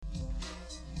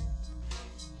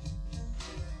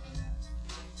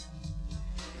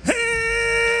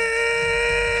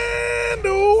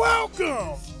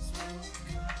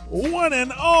one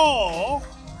and all,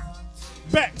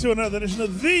 back to another edition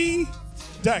of the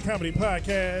Comedy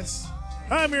Podcast.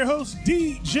 I'm your host,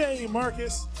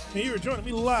 DJMarcus, and you are joining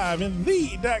me live in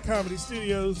the Comedy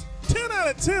Studios. 10 out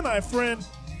of 10, my friend.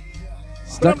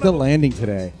 Stuck the landing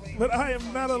today. But I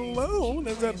am not alone,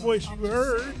 as that voice you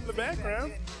heard in the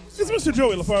background. It's Mr.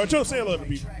 Joey LaFaro. Joe, say hello to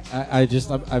people. I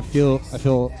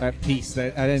feel at peace.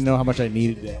 That I didn't know how much I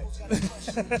needed that.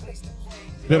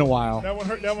 It's been a while. That one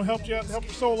helped you out, helped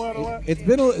your soul out a lot. It's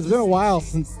been a while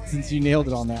since you nailed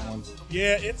it on that one.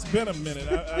 Yeah, it's been a minute.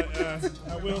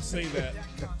 I will say that.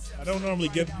 I don't normally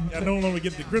get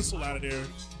the crystal out of there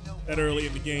that early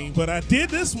in the game, but I did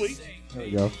this week. There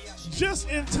you go. Just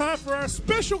in time for our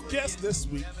special guest this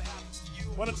week,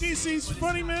 one of DC's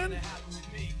funny men,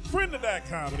 friend of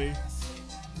Comedy,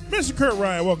 Mr. Kurt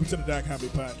Ryan. Welcome to the Comedy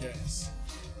Podcast.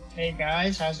 Hey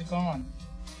guys, how's it going?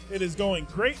 It is going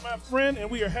great, my friend,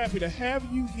 and we are happy to have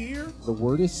you here. The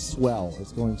word is swell.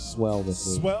 It's going swell this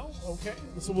week. Swell, okay.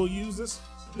 So we'll use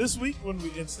this week when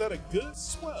we, instead of good,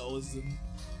 swell is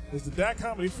the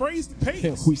Comedy phrase that pays.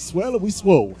 Yeah, we swell or we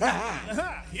swole.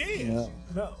 Yeah.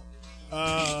 No.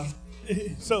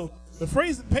 So the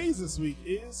phrase that pays this week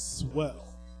is swell.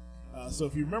 So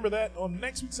if you remember that on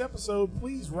next week's episode,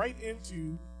 please write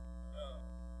into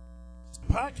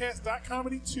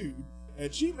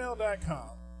podcast.comedy2@gmail.com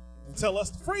and tell us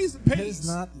the phrase that pays. That is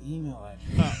not the email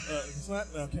address. It's not?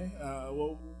 Okay.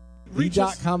 Well,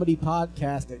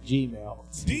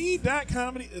 The.comedypodcast@gmail.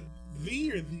 D.comedy,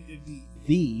 the or the D?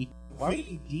 The. Why would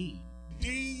it be D?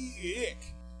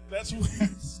 D-ick. That's what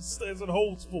it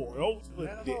holds for. It holds for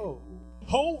the dick.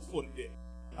 Hold for the dick.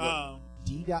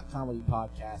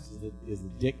 D.comedypodcast is the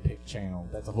dick pic channel.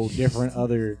 That's a whole different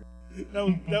other.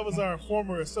 That was our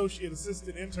former associate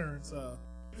assistant intern's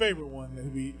favorite one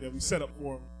that we set up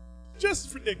for him, just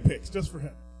for dick pics, just for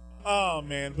him. Oh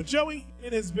man! But Joey,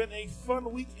 it has been a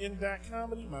fun week in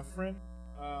Comedy, my friend.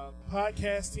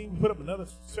 Podcast team put up another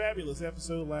fabulous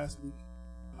episode last week.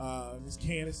 Miss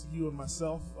Kandyce, you and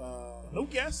myself. No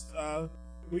guests.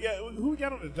 Who we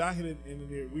got on the docket in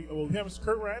there? We have Mr.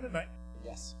 Kurt Ryan tonight.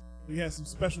 Yes. We have some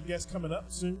special guests coming up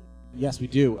soon. Yes, we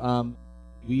do.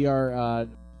 We are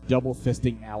double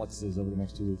fisting Alex's over the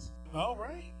next 2 weeks. All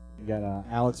right. We got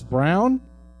Alex Brown.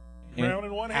 Brown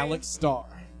in one hand. Alex Starr.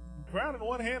 Brown in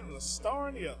one hand and a star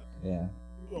in the other. Yeah.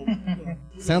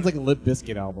 Sounds like a Limp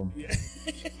Bizkit album. Yeah.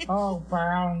 Oh,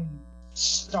 brown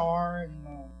star and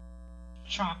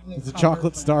chocolate. It's a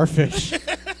chocolate starfish.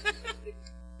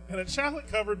 And a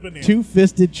chocolate-covered banana.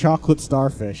 Two-fisted chocolate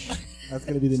starfish. That's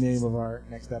going to be the name of our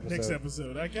next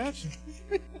episode. I got you.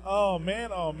 Oh, man.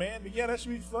 But yeah, that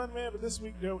should be fun, man. But this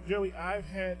week, Joey, I've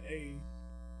had a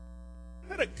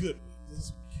good week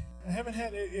this week. I haven't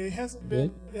had it hasn't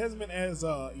been as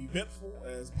eventful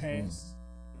as past.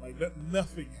 Like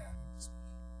nothing happened this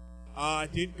week. I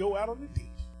did go out on a date.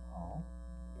 Oh.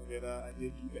 I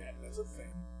did do that. That's a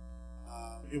thing.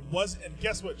 It was, and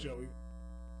guess what, Joey?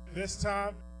 This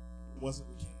time, it wasn't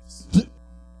the case.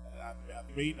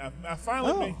 I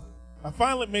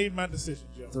finally made my decision,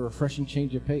 Joe. It's a refreshing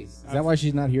change of pace. Is that why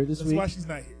she's not here this week? That's why she's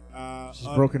not here. She's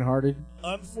brokenhearted.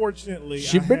 Unfortunately,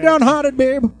 she's been downhearted,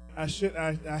 babe. I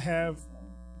have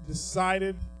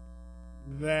decided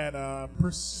that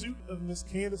pursuit of Miss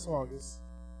Kandyce August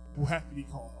will have to be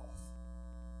called off.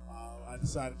 I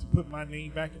decided to put my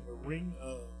name back in the ring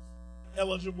of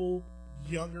eligible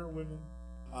younger women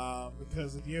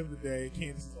because at the end of the day,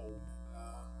 Kandyce is old.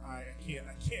 I can't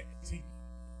continue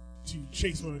to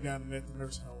chase women down at the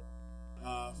nursing home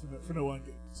for no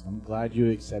ungood reason. I'm glad you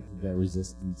accepted that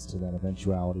resistance to that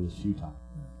eventuality was futile.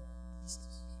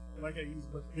 Like I used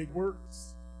a bunch of big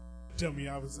words. Tell me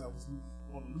I was on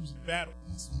a losing battle.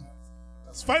 I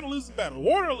was fighting a losing battle.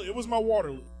 Waterloo. It was my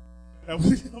Waterloo. That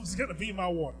was going to be my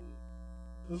Waterloo.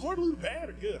 Was Waterloo bad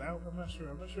or good? I'm not sure.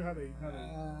 I'm not sure how they.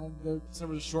 There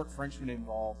was a short Frenchman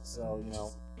involved, so you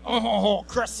know. Oh,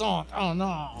 croissant! Oh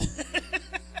no!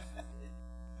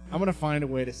 I'm gonna find a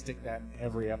way to stick that in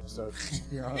every episode.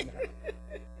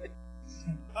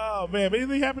 Oh man!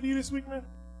 Anything happened to you this week, man?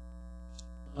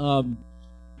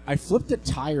 I flipped a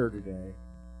tire today.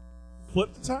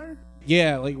 Flipped the tire?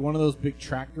 Yeah, like one of those big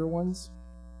tractor ones.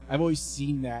 I've always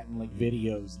seen that in like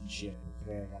videos and shit.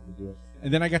 Today I got to do it,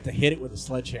 and then I got to hit it with a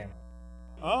sledgehammer.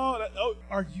 Oh,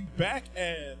 are you back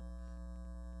at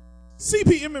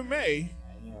CPMMA?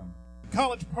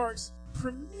 College Park's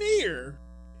premier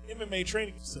MMA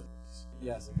training facilities.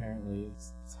 Yes, apparently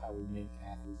it's how we make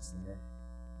athletes there.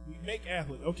 We make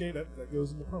athletes. Okay, that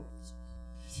goes in the promos.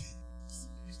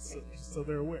 so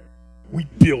they're aware. We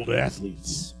build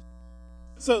athletes.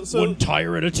 So one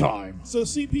tire at a time. So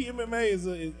CPMMA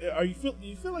do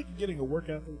you feel like you're getting a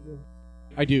workout?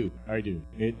 I do.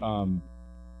 It I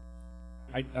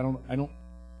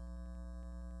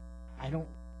don't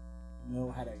know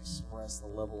how to express the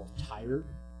level of tired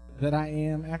that I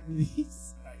am after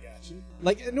these. I got you.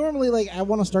 Like normally, like I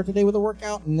want to start the day with a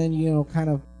workout, and then kind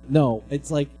of no.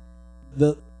 It's like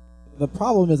the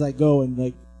problem is I go and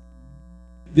like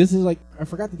this is like I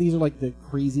forgot that these are like the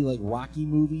crazy like Rocky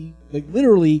movie. Like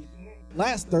literally,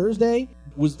 last Thursday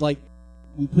was like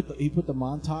he put the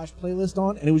montage playlist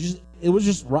on, and it was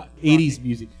just 80s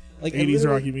music, like 80s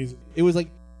Rocky music. It was like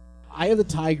Eye of the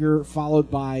Tiger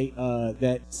followed by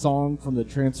that song from the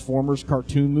Transformers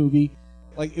cartoon movie.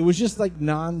 Like it was just like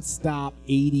non-stop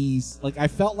 80s. Like I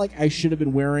felt like I should have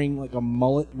been wearing like a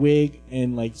mullet wig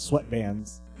and like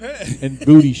sweatbands and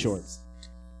booty shorts.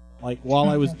 Like while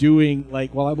I'm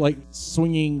like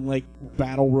swinging like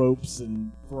battle ropes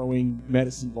and throwing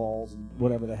medicine balls and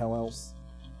whatever the hell else.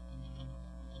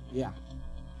 Yeah.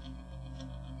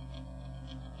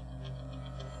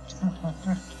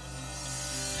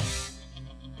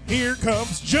 Here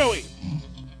comes Joey.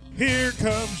 Here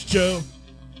comes Joe.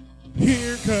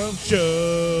 Here comes Joey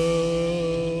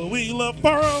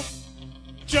LaFaro.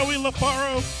 Joey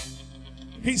LaFaro.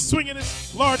 He's swinging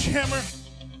his large hammer.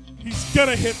 He's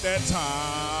gonna hit that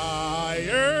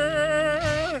tire.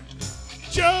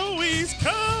 Joey's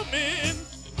coming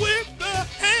with the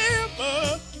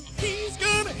hammer. He's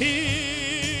gonna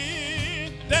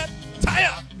hit that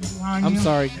tire. I'm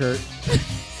sorry, Kurt.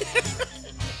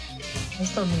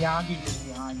 Mr. Miyagi was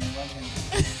behind you, wasn't he?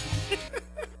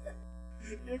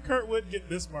 Yeah, Kurt would get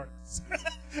this, Marcus.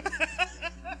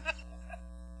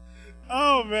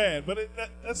 Oh man, but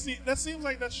that seems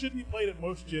like that should be played at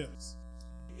most gyms.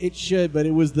 It should, but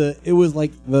it was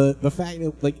like the fact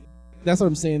that like that's what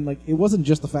I'm saying. Like it wasn't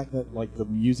just the fact that like the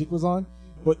music was on,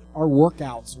 but our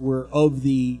workouts were of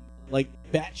the like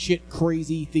batshit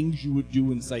crazy things you would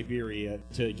do in Siberia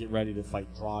to get ready to fight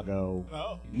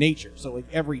Drago nature. So like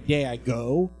every day I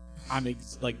go, I'm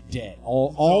like dead.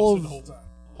 All the whole time.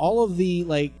 All of the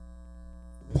like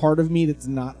part of me that's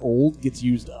not old gets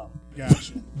used up.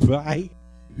 Gotcha. by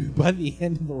the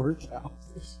end of the workout.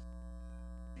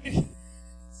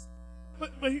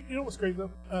 But you know what's crazy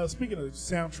though? Speaking of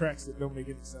soundtracks that don't make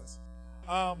any sense,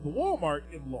 the Walmart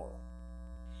in Laurel.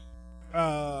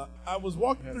 I was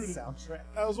walking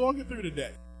through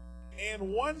today,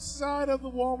 and one side of the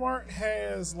Walmart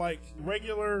has like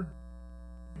regular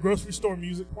grocery store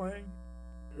music playing,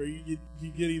 where you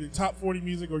get either top 40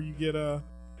 music or you get and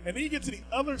then you get to the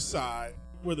other side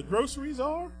where the groceries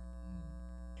are,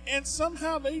 and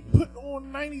somehow they put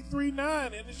on 93.9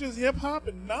 and it's just hip hop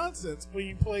and nonsense when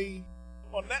you play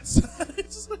on that side.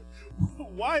 It's just like,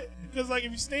 why? Because like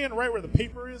if you stand right where the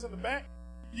paper is in the back,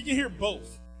 you can hear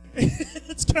both.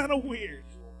 It's kind of weird.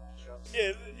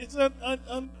 Yeah, it's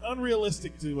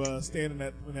unrealistic to stand in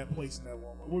that place in that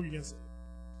Walmart. What were you gonna say?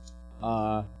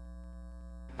 I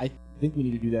think we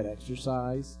need to do that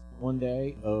exercise one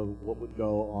day of what would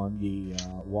go on the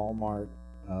Walmart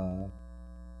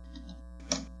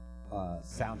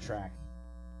soundtrack.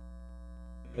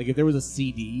 Like if there was a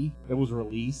CD that was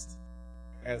released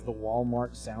as the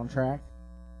Walmart soundtrack.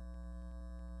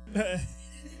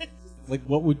 Like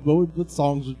what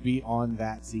songs would be on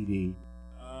that CD?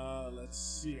 Let's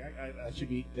see.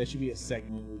 That should be a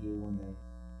segment we do one day.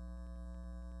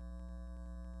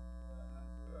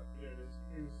 There it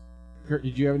is. Kurt,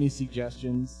 did you have any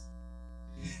suggestions?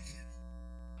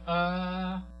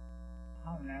 I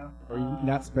don't know. Or you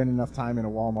not spend enough time in a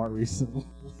Walmart recently?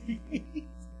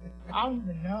 I don't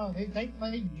even know. They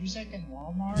play music in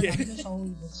Walmart. Yeah. I'm just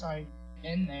always just like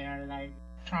in there, like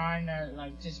trying to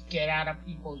like just get out of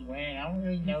people's way. I don't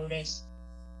really notice.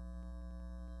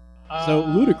 So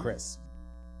Ludacris.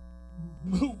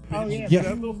 Oh yeah.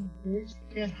 Yeah.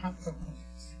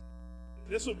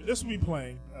 This will be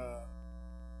playing.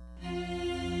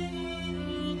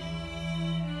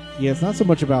 Yeah, it's not so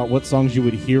much about what songs you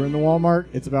would hear in the Walmart.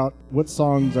 It's about what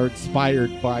songs are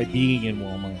inspired by being in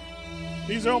Walmart.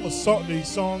 These are all these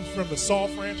songs from the Saw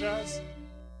franchise.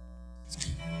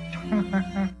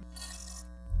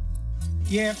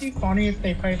 Yeah, it'd be funny if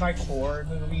they played like horror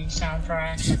movie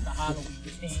soundtracks, like the Halloween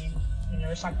theme. And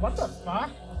it's like, what the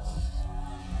fuck?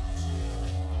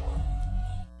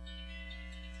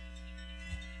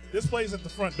 This plays at the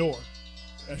front door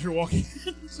as you're walking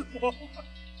into Walmart.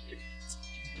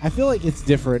 I feel like it's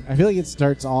different. I feel like it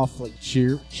starts off like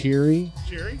cheery. Cheery?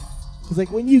 Because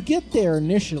like when you get there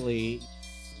initially,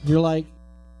 you're like,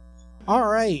 all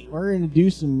right, we're going to do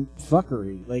some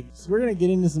fuckery. Like, so we're going to get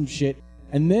into some shit.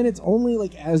 And then it's only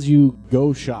like as you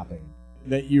go shopping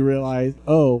that you realize,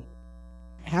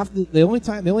 they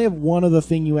only have one of the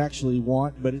thing you actually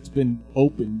want, but it's been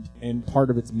opened and part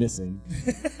of it's missing.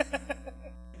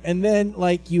 And then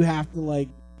you have to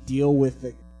deal with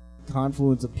the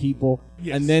confluence of people.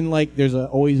 Yes. And then there's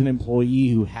always an employee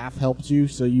who half helps you,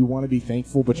 so you want to be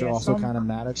thankful, but you're also kind of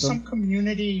mad at them. Some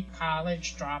community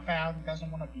college dropout who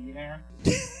doesn't want to be there.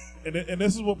 And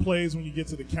this is what plays when you get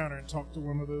to the counter and talk to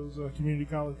one of those community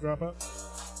college dropouts.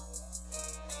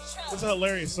 It's a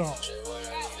hilarious song.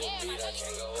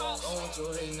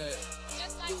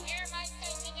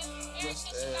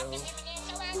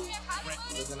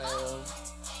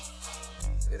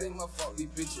 It ain't my fault these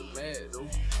bitches mad though.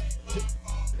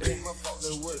 It ain't my fault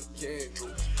that work can't go.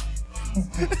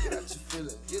 Get out your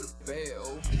feelings, get a bad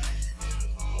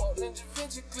Walk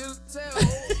intervention, clear the tail.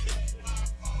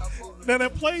 Now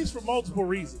that plays for multiple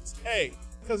reasons. A,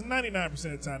 because 99%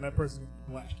 of the time that person is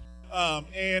black.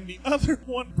 And the other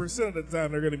 1% of the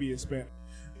time they're going to be Hispanic.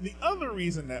 The other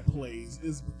reason that plays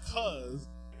is because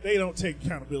they don't take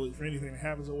accountability for anything that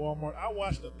happens at Walmart. I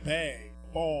watched a bag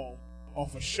fall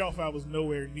off a shelf I was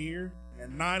nowhere near,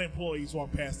 and 9 employees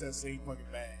walked past that same fucking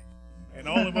bag. And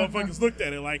all the motherfuckers looked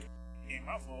at it like, ain't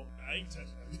my fault. I ain't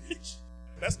touching that bitch.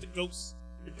 That's the ghost.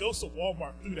 The ghost of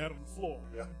Walmart threw that on the floor.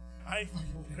 I ain't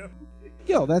fucking with him.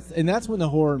 Yo, that's when the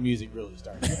horror music really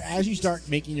starts. As you start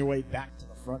making your way back to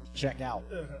the front to check out,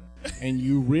 and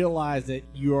you realize that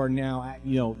you are now at,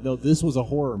 no, this was a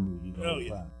horror movie the whole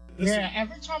time. Yeah,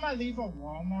 every time I leave a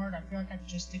Walmart, I feel like I've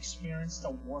just experienced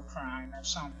a war crime or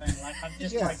something. Like, I'm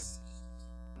just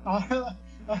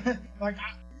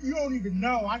you don't even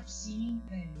know. I've seen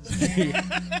things,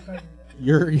 man.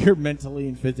 You're mentally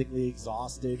and physically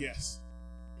exhausted. Yes.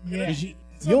 Yeah.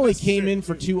 You only came in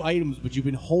for 2 items, but you've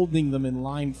been holding them in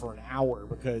line for an hour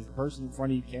because the person in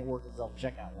front of you can't work the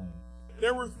self-checkout lane.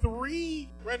 There were 3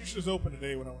 registers open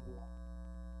today when I went to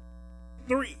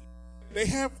Walmart. 3. They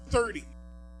have 30.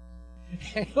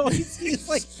 It's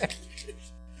like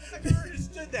I never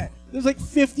understood that. There's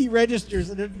 50 registers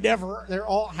and they're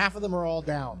all half of them are all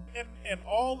down. And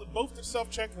both the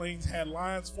self-check lanes had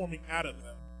lines forming out of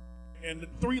them. And the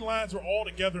 3 lines were all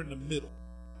together in the middle.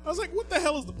 I was like, what the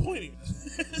hell is the point of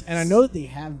this? And I know that they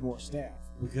have more staff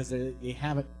because they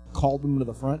haven't called them to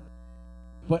the front.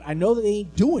 But I know that they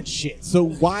ain't doing shit, so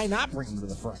why not bring them to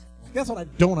the front? That's what I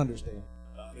don't understand.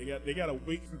 They gotta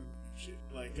wait for the shit.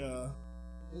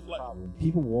 Problem.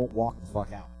 People won't walk the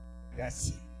fuck out.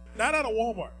 That's not out of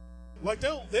Walmart.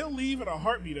 They'll leave in a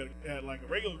heartbeat at a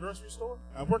regular grocery store.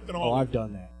 I've worked in all. Oh, I've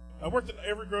done that. I've worked in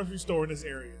every grocery store in this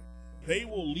area. They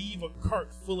will leave a cart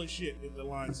full of shit if the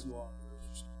line's too long.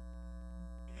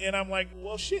 And I'm like,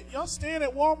 well, shit, y'all stand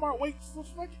at Walmart waiting for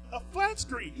fucking a flat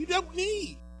screen. You don't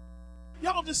need.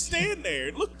 Y'all just stand there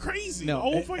and look crazy. No,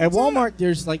 the whole at Walmart, time.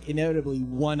 there's inevitably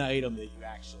one item that you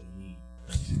actually need.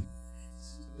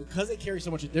 Because they carry so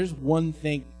much, there's one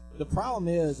thing. The problem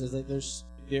is that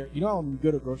you know, when you go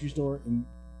to a grocery store and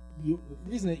the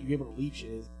reason that you're able to leave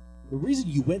shit is the reason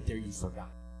you went there, you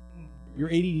forgot. Your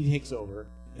ADD takes over,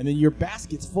 and then your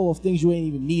basket's full of things you ain't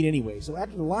even need anyway. So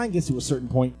after the line gets to a certain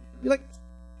point, you're like,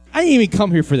 I didn't even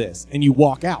come here for this, and you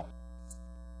walk out.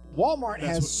 Walmart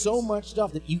has so much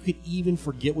stuff that you could even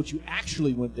forget what you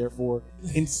actually went there for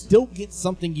and still get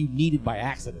something you needed by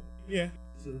accident. Yeah.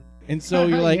 Sure. And so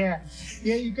you're like... yeah,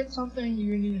 you get something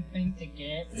you didn't even think to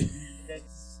get.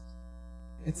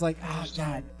 It's like, oh,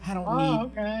 God, I don't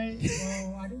need... need... okay.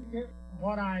 Well, I didn't get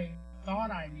what I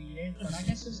thought I needed, but I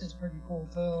guess this is pretty cool,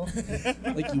 too.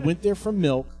 You went there for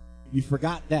milk. You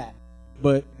forgot that.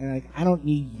 But I don't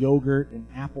need yogurt and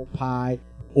apple pie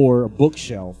or a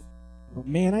bookshelf. But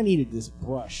man, I needed this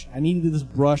brush. I needed this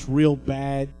brush real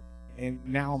bad, and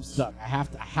now I'm stuck. I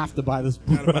have to buy this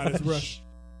brush. Gotta buy this brush.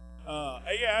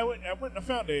 I went and I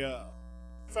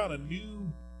found a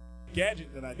new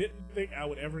gadget that I didn't think I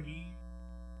would ever need,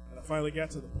 and I finally got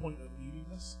to the point of needing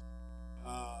this.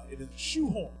 It is a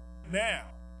shoehorn. Now,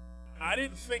 I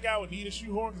didn't think I would need a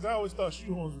shoehorn because I always thought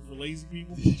shoehorns were for lazy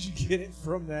people. Did you get it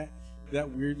from that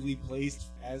weirdly placed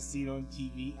as seen on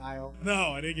TV aisle?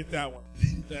 No, I didn't get that one.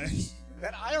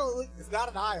 That aisle, it's not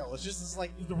an aisle. It's just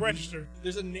it's the register.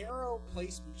 There's a narrow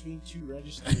place between 2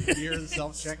 registers near the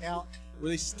self-checkout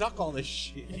where they stuck all this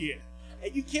shit. Yeah.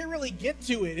 And you can't really get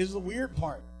to it is the weird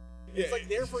part. It's Yeah.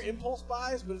 there for impulse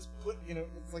buys, but it's put,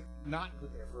 it's not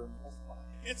put there for impulse buys.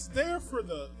 It's there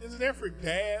for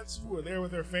dads who are there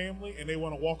with their family and they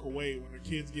want to walk away when their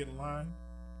kids get in line.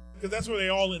 Because that's where they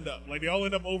all end up. They all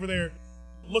end up over there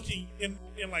looking in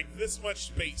this much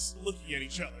space, looking at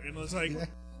each other. And it's like,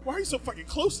 why are you so fucking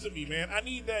close to me, man? I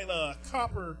need that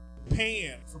copper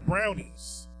pan for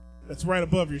brownies that's right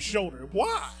above your shoulder.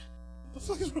 Why? The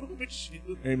fuck is wrong with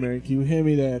you? Hey man, can you hand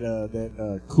me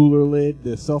that cooler lid,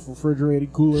 the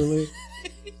self-refrigerating cooler lid,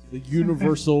 the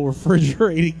universal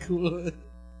refrigerating cooler lid?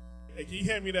 Hey, can you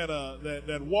hand me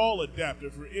that wall adapter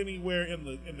for anywhere in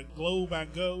the globe I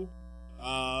go?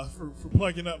 For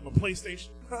plugging up my PlayStation.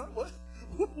 Huh? What?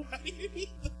 Why do you need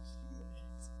that?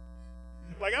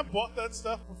 Like, I bought that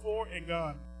stuff before and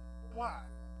gone, why?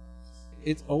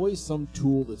 It's always some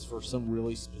tool that's for some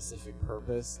really specific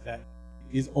purpose that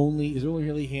is only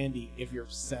really handy if you're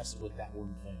obsessed with that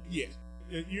one thing. Yeah.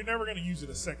 You're never going to use it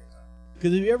a second time.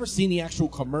 Because have you ever seen the actual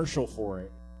commercial for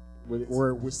it, where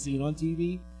it was seen on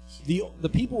TV? The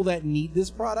people that need this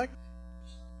product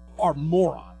are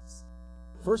morons.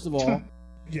 First of all,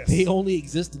 Yes. they only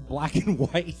exist in black and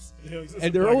white, exist and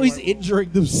in they're black and always white.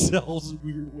 injuring themselves in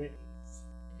weird ways.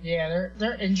 Yeah,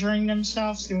 they're injuring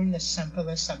themselves doing the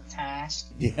simplest of tasks.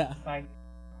 Yeah.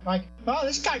 Like, oh,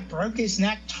 this guy broke his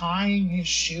neck tying his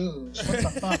shoes. What the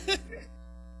fuck?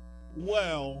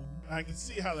 Well, I can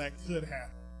see how that could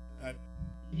happen.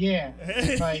 Yeah,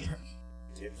 like,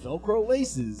 Velcro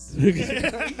laces.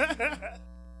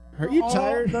 Are you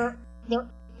tired?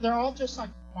 They're all just like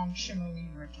functionally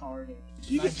retarded.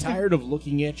 You get tired of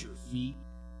looking at your feet?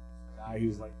 Guy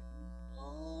who's like,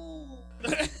 oh.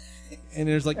 And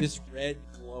there's like this red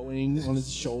glowing on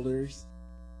his shoulders.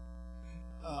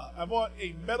 I bought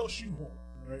a metal shoehorn,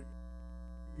 right?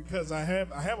 Because I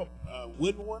have a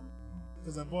wooden one.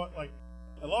 Because I bought, like,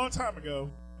 a long time ago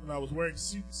when I was wearing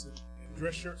suits and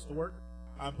dress shirts to work,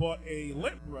 I bought a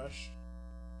lint brush.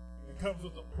 It comes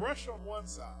with a brush on one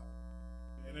side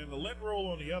and then a lint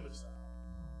roll on the other side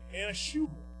and a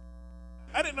shoehorn.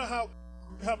 I didn't know how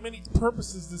many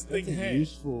purposes this thing had. That's a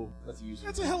useful.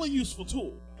 That's a hella useful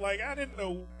tool. Like, I didn't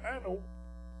know.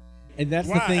 And that's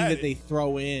Why the thing I that did. they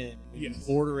throw in when Yes.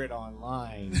 you order it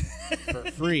online for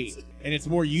free. And it's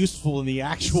more useful than the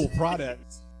actual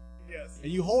product. Yes.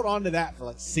 And you hold on to that for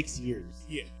like 6 years.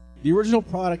 Yeah. The original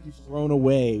product you've thrown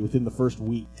away within the first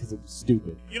week because it was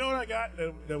stupid. You know what I got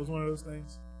that was one of those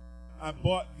things? I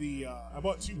bought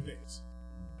two things.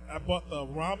 I bought the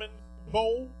ramen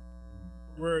bowl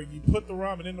where you put the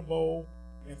ramen in the bowl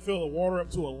and fill the water up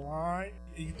to a line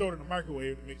and you throw it in the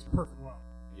microwave and it makes perfect ramen.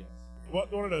 Yes. I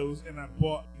bought one of those and I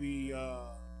bought the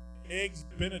Eggs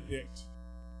Benedict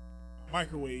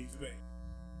microwave thing.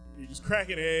 You just crack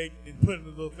an egg and put it in the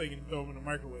little thing and throw them in the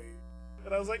microwave.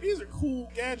 And I was like, these are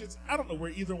cool gadgets. I don't know where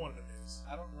either one of them is.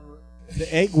 I don't remember.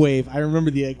 The egg wave. I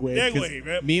remember the egg wave. The egg 'cause wave,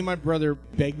 yep. Me and my brother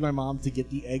begged my mom to get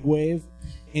the egg wave,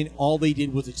 and all they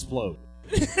did was explode.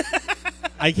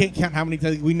 I can't count how many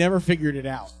times. We never figured it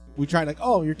out. We tried like,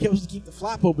 oh, your kid was to keep the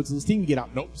flap open so the steam can get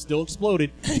out. Nope, still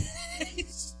exploded. Yeah,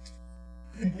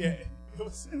 it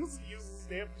was a useless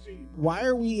damn machine. Why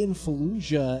are we in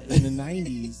Fallujah in the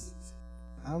 90s?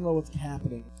 I don't know what's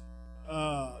happening.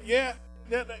 Yeah,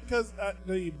 because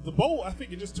the bowl, I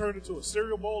think it just turned into a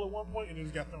cereal bowl at one point and it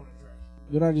just got thrown in the trash.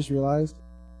 You know what I just realized?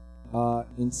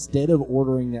 Instead of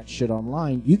ordering that shit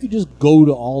online, you could just go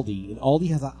to Aldi, and Aldi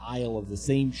has an aisle of the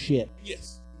same shit.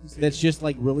 Yes. That's just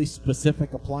like really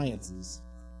specific appliances.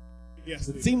 Yes.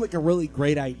 It seemed like a really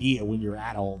great idea when you're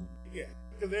at Aldi. Yeah,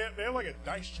 because they have like a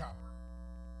dice chopper.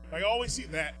 Like I always see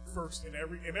that first in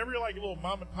every like little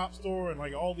mom and pop store and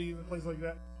like Aldi and a place like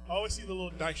that. I always see the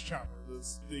little dice chopper,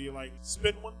 the like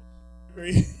spin one. Where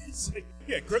it's like,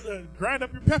 yeah, grind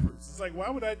up your peppers. It's like, why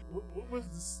would I? What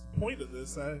was the point of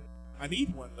this? I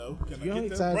need one though. Can You know I how get many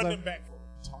that? times Run I've them back for me.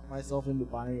 talked myself into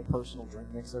buying a personal drink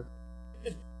mixer?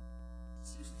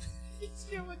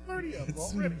 You have like 30 of them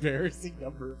It's an already. embarrassing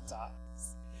number of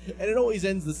times. And it always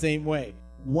ends the same way.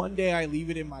 One day I leave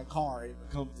it in my car and it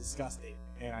becomes disgusting.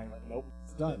 And I'm like, nope,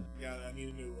 it's done. Yeah, I need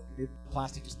a new one. The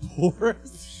plastic is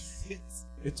porous.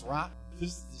 It's rotten.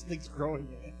 This thing's growing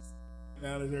in it.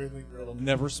 Now there's everything It'll growing.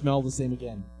 never smell the same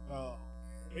again. Oh,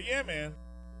 but yeah, man.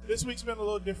 This week's been a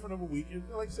little different of a week. And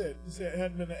like I said, it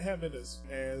hadn't been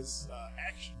as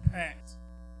action packed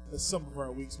as some of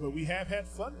our weeks, but we have had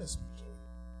fun this week.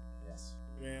 Yes.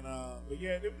 And but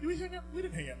yeah, did we hang out? We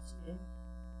didn't hang out this week, did we?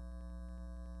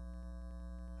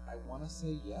 I want to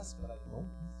say yes, but I don't.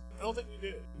 I don't think we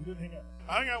did. We didn't hang out.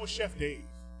 I hung out with Chef Dave.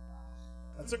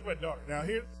 I took my daughter. Now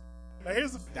here's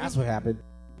the. That's what happened.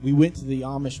 We went to the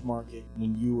Amish market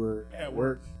when you were At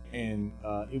work. and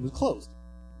it was closed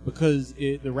because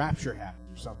the rapture happened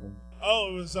or something. Oh,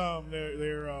 it was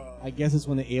their I guess it's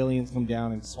when the aliens come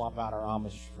down and swap out our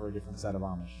Amish for a different set of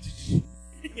Amish.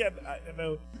 yeah, I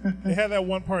know. They have that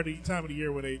one time of the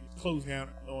year where they close down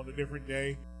on a different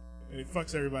day, and it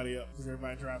fucks everybody up because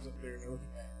everybody drives up there and they're looking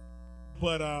bad.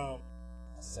 But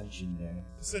Ascension Day.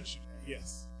 Ascension Day,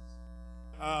 yes.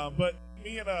 But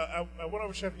me and I went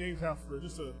over to Chef Dave's house for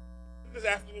just a this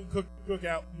afternoon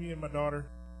cookout, me and my daughter,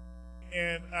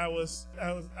 and I was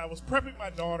prepping my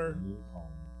daughter.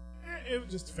 It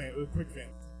was just a quick family.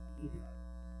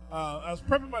 I was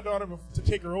prepping my daughter to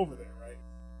take her over there, right?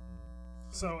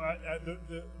 So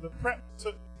the prep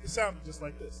it sounded just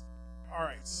like this. All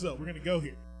right, so we're gonna go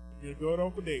here. We're gonna go to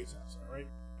Uncle Dave's house. All right.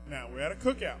 Now we're at a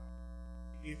cookout.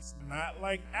 It's not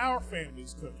like our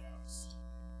family's cookouts.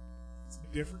 It's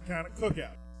a different kind of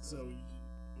cookout. So you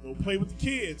go play with the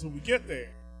kids when we get there.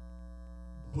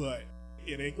 But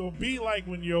it ain't gonna be like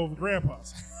when you're over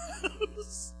Grandpa's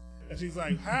house. And she's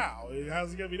like, how?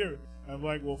 How's it gonna be different? I'm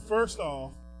like, well, first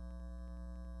off,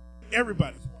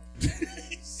 everybody's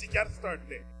white. So you gotta start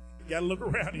there. You gotta look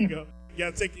around and you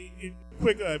gotta take a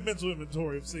quick mental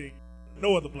inventory of seeing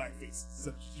no other black faces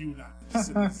except you and I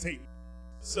sitting at the table.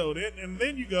 So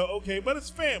then you go, okay, but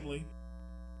it's family,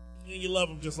 and you love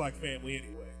them just like family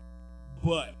anyway.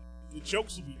 But the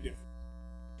jokes will be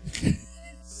different.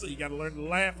 So you got to learn to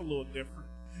laugh a little different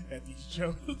at these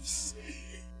jokes.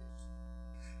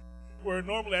 Where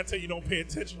normally I tell you don't pay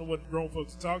attention to what grown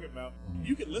folks are talking about.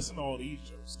 You can listen to all these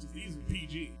jokes because these are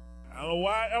PG. I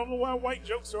don't know why white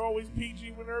jokes are always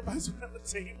PG when everybody's around the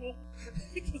table.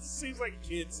 Because it seems like a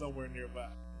kid somewhere nearby.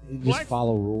 You just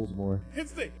follow rules more. Here's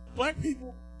the thing. Black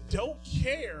people don't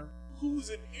care who's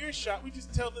in earshot. We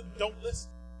just tell them don't listen.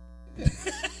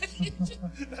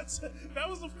 That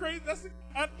was the crazy.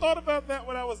 I thought about that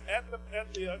when I was at the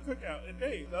cookout at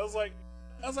Dave's. I was like,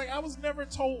 I was never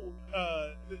told.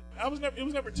 It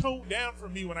was never toned down for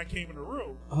me when I came in the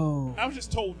room. Oh, I was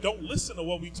just told don't listen to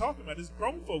what we talking about. It's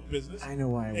grown folk business. I know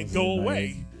why. And go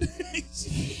away.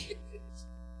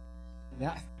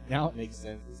 Now it makes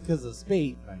sense. It's because of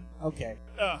Spade. Okay.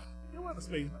 He wasn't a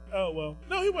Spade. Oh well,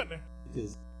 no, he wasn't there.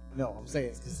 I'm saying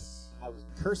it's because I was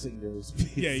cursing those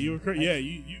Spades. Yeah, you were. Yeah,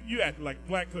 you acted like a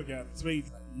black cookout at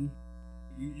Spades.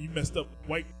 You messed up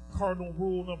white cardinal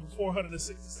rule number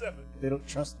 467. They don't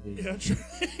trust me. Yeah,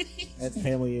 at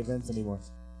family events anymore.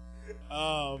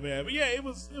 Oh man, but yeah, it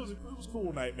was a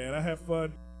cool night, man. I had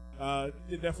fun.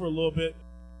 Did that for a little bit.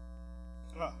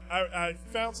 I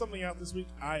found something out this week.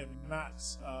 I am not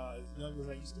as young as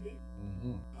I used to be.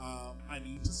 Mm-hmm. I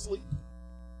need to sleep.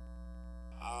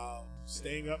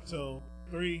 Staying up till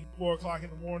 3-4 o'clock in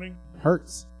the morning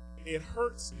hurts. It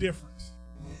hurts different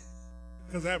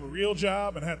because I have a real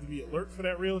job and I have to be alert for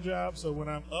that real job. So when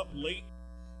I'm up late,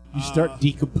 you start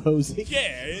decomposing.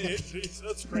 Yeah,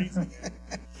 it's crazy.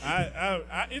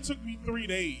 It took me 3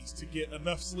 days to get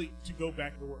enough sleep to go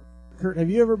back to work. Kurt, have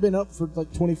you ever been up for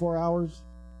like 24 hours?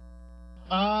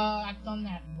 I've done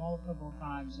that multiple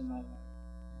times in my life.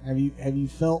 Have you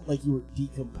felt like you were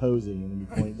decomposing at any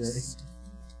point during?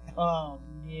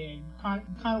 Yeah, you kind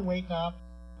of wake up.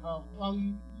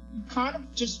 You kind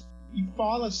of just you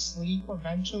fall asleep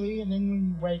eventually, and then when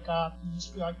you wake up, you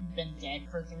just feel like you've been dead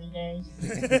for 3 days.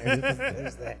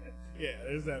 There's that. Yeah,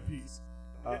 there's that piece.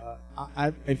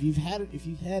 If you've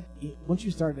had once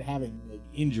you started having like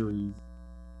injuries,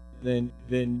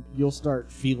 then you'll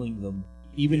start feeling them.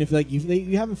 Even if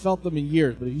you haven't felt them in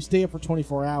years, but if you stay up for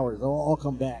 24 hours, they'll all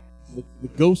come back. The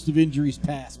ghost of injuries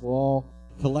past will all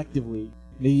collectively.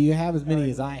 You have as many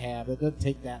as I have. It doesn't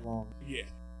take that long. Yeah.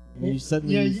 And you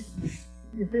suddenly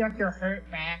you feel like you're hurt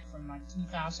back from like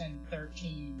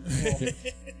 2013.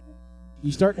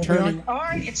 You start turning. Like, all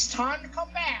right, it's time to come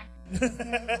back.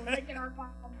 We're making our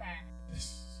final comeback.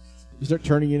 You start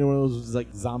turning into one of those like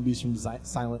zombies from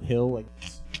Silent Hill, like.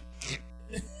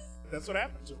 That's what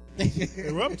happened to them.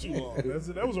 They were up too long.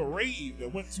 That was a rave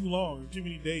that went too long, too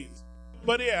many days.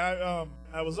 But yeah,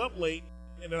 I was up late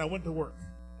and then I went to work.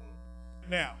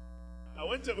 Now, I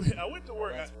went to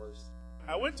work. That's worse.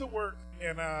 I went to work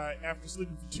and after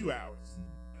sleeping for 2 hours,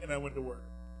 and I went to work.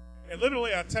 And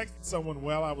literally, I texted someone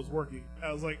while I was working.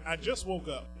 I was like, I just woke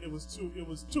up. It was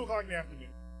 2 o'clock in the afternoon.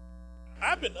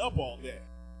 I've been up all day,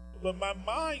 but my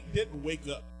mind didn't wake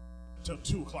up till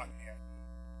 2 o'clock in the afternoon.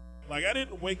 Like I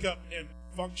didn't wake up and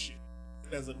function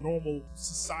as a normal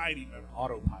society member.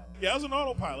 Autopilot. Yeah, I was an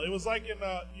autopilot. It was like in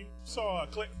you saw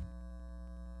Click.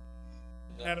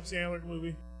 Adam Sandler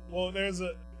movie. Well, there's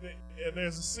a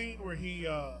scene where he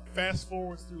fast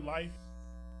forwards through life,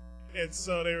 and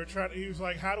so they were trying. He was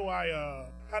like, how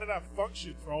did I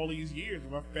function for all these years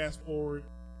if I fast forward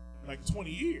like 20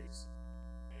 years?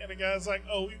 And the guy's like,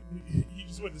 oh, he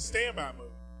just went to standby mode.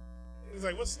 And he's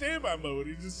like, what's standby mode?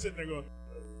 He's just sitting there going,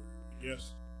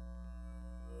 yes,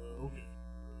 okay,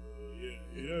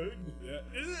 yeah.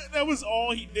 That was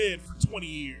all he did for 20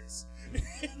 years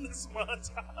in this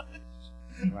montage.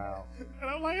 Wow. And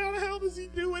I'm like, how the hell does he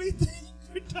do anything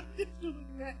productive doing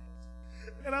that?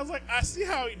 And I was like, I see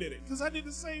how he did it, because I did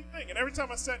the same thing. And every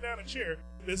time I sat down in a chair,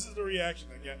 this is the reaction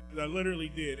I got. I literally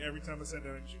did every time I sat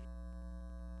down in a chair.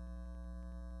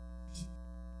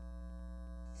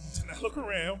 And I look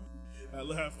around,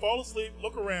 I fall asleep,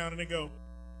 look around, and then go,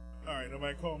 all right,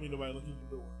 nobody call me, nobody look in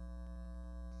the door.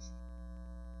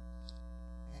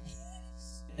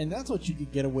 And that's what you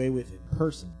could get away with in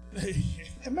person.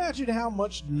 Imagine how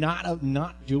much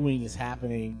not doing is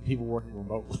happening, people working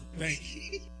remotely. Thank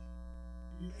you.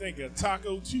 You think a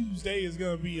Taco Tuesday is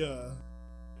going to be a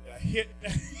hit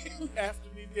after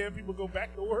these damn people go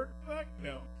back to work? Fuck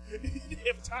no.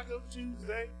 If Taco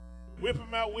Tuesday, whip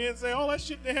them out Wednesday, all that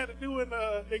shit they had to do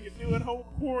they could do at home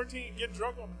quarantine, get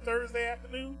drunk on Thursday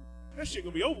afternoon, that shit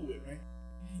going to be over with, man.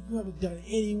 You haven't done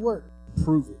any work.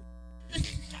 Prove it.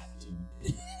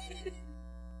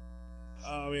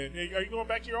 Oh, man. Are you going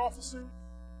back to your office soon?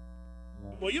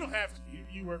 No. Well, you don't have to.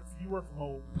 You work from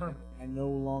home permanently. I no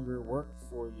longer work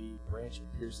for the branch in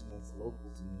Pearson that's local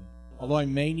to me. Although I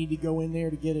may need to go in there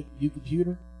to get a new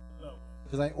computer. No.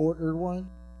 Because I ordered one.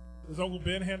 Does Uncle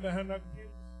Ben hand out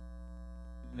computers?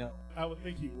 No. I would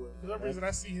think he would. For some reason,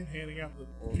 I see him handing out the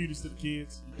computers to the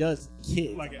kids. He does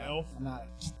kids. Like an elf. I'm not.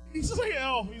 He's just like an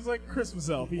elf. He's like a Christmas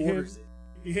elf. He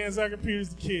hands out computers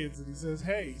to kids, and he says,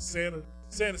 hey, Santa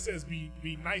says be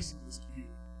nice to this computer.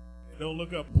 And don't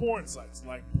look up porn sites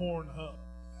like Pornhub.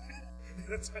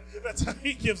 That's how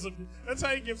he gives them. That's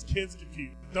how he gives kids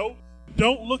computers. Don't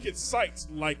look at sites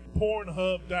like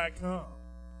Pornhub.com.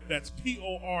 That's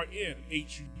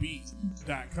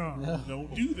PORNHUB.com. No.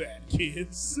 Don't do that,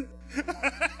 kids.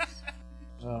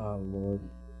 Oh Lord.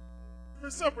 For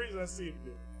some reason, I see him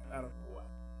doing that. I don't know why.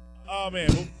 Oh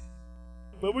man.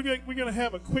 But we're gonna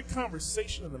have a quick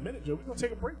conversation in a minute, Joe. We're gonna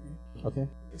take a break, man. Okay.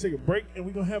 We'll take a break, and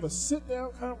we're gonna have a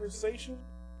sit-down conversation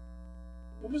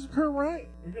with Mr. Kurt Ryan.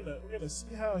 We're gonna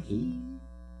see how he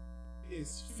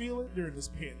is feeling during this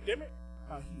pandemic,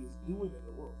 how he is doing in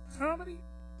the world of comedy.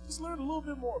 Just learn a little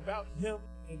bit more about him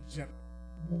in general,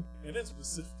 and in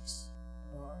specifics.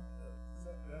 Is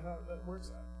that how that works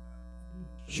out?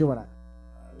 Sure, why not?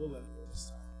 All right, we'll let it go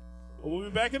this time. Well, we'll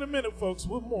be back in a minute, folks,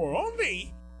 with more on the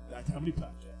Comedy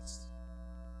Podcast.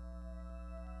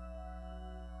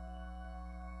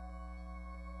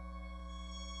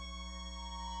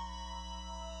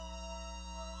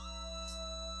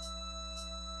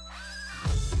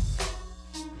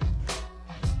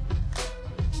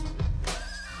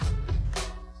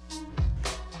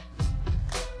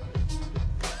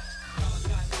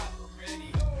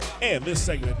 And this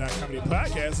segment of Not Comedy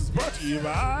Podcast is brought to you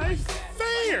by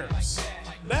Fairs.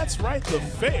 That's right, the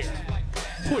Fair.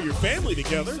 Pull your family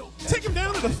together, take them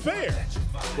down to the fair.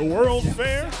 The World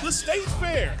Fair, the State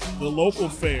Fair, the local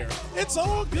fair. It's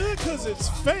all good because it's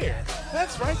fair.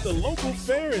 That's right, the local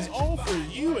fair is all for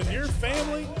you and your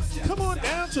family. Come on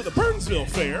down to the Burnsville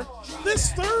Fair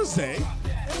this Thursday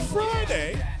and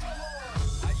Friday.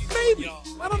 Maybe.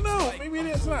 I don't know. Maybe it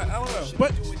is not. I don't know.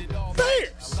 But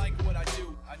fairs.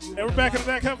 And we're back on the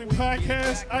That Comedy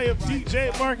Podcast. I am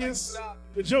DJMarcus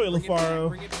with Joey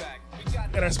LaFaro.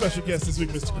 And our special guest this week,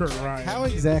 Mr. Kurt Ryan. How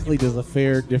exactly does a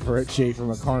fair differentiate from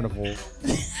a carnival?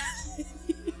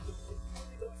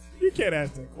 You can't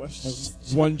ask that question.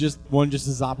 One just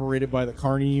is operated by the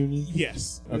Carney Union?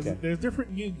 Yes. Okay. There's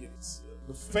different unions.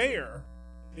 The fair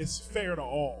is fair to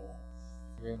all.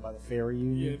 Ran by the Ferry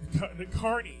Union? Yeah, the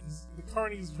Carnies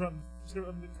run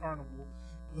the carnival.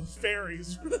 The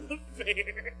fairies run the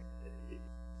fair.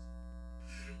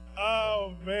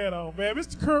 Oh man,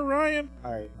 Mr. Kurt Ryan.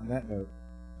 All right, on that note,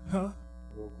 Huh?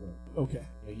 real quick, Okay.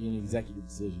 making an executive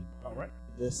decision. All right.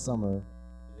 This summer,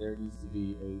 there needs to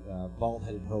be a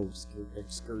bald-headed host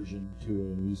excursion to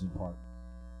an amusement park.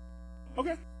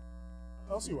 Okay.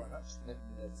 I'll see why not.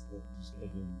 That's just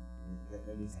making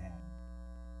that needs to happen.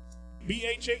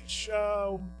 BHH,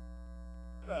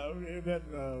 that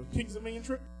Kings of Million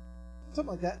trip.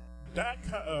 Something like that.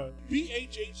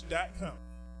 BHH.com.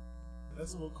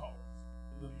 That's what we'll call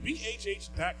it. The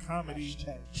BHH.comedy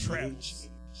travels.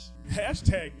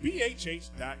 Hashtag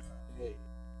BHH.com. Hey.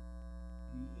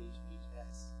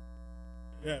 BHHS.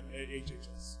 Yeah,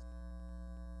 HHS.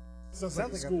 Sounds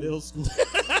like like school. a middle school.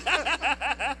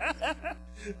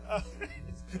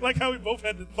 Like how we both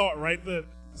had the thought, right?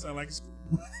 Sound like a school.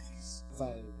 Sounds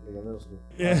like a middle school.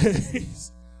 Yeah.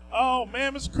 Oh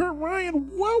man, Mr. Kurt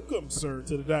Ryan, welcome, sir,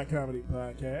 to the Dot Comedy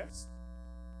Podcast.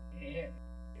 Yeah.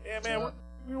 Yeah, man,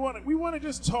 we want to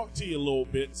just talk to you a little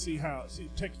bit, take your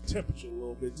temperature a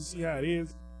little bit, to see how it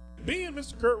is being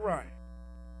Mr. Kurt Ryan.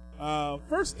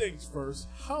 First things first,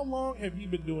 how long have you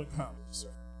been doing comedy, sir?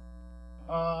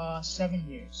 7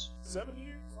 years. 7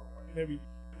 years? All right.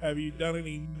 Have you done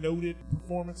any noted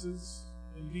performances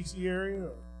in the DC area?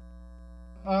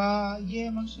 Or? Yeah,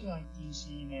 mostly like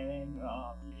DC, Maryland,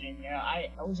 Virginia. I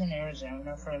was in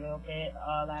Arizona for a little bit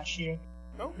last year.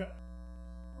 Okay.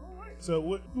 All right. So,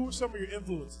 who were some of your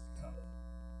influences?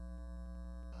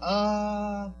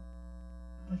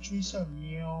 Patrice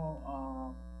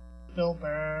O'Neal, Bill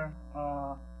Burr,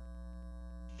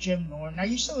 Jim Norton. I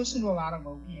used to listen to a lot of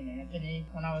Opie and Anthony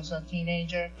when I was a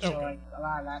teenager, so like a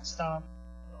lot of that stuff.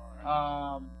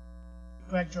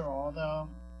 Greg Giraldo,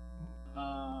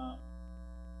 Colin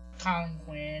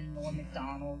Quinn, Norm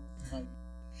Macdonald, like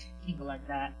people like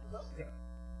that. Okay.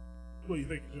 What do you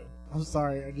think, Joe? I'm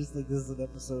sorry, I just think this is an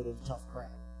episode of Tough Crowd.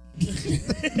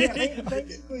 Yeah,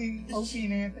 basically Opie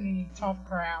and Anthony, tough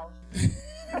crowd.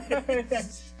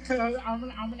 I'm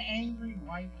an angry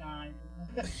white guy.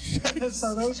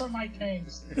 So those are my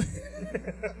tastes.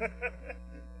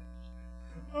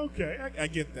 Okay, I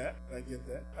get that.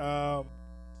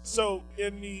 So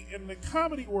in the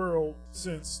comedy world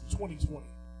since 2020,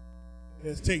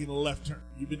 it's taken a left turn.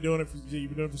 You've been doing it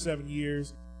for 7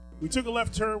 years. We took a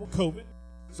left turn with COVID.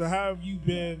 So how have you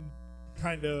been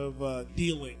kind of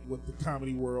dealing with the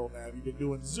comedy world now? Have you been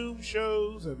doing Zoom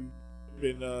shows? Have you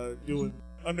been doing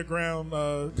underground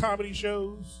comedy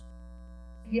shows?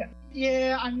 Yeah.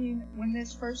 I mean, when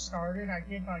this first started, I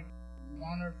did like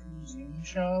 1 or 2 Zoom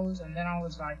shows, and then I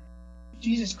was like,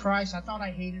 Jesus Christ, I thought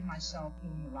I hated myself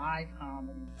doing live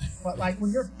comedy. But like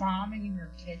when you're bombing in your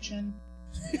kitchen,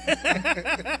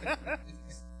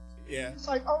 yeah, it's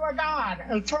like, oh my God!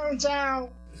 It turns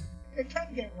out it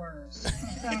can get worse.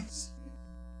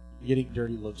 Getting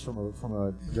dirty looks from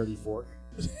a dirty fork.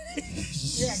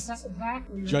 Yeah,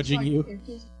 exactly. Judging like, you.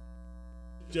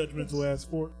 Judgmental ass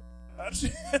fork. I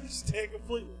understand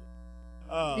completely.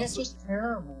 It's just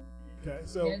terrible. Okay,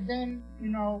 so and then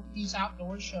these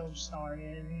outdoor shows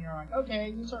started, and you're like,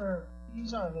 okay, these are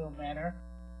a little better.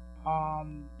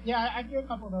 Yeah, I did a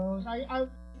couple of those.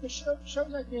 The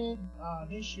shows I did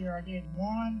this year, I did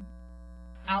 1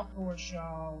 outdoor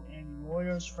show in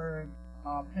Royersford,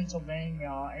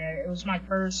 Pennsylvania, and it was my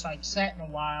first like set in a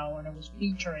while, and it was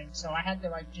featuring, so I had to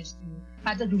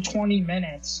do 20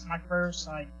 minutes. My first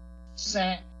like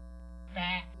set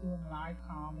back doing live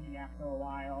comedy after a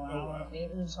while. Wow.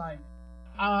 It was like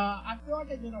I feel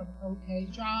like I did an okay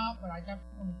job, but I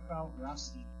definitely felt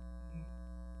rusty.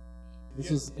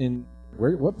 This was in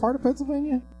what part of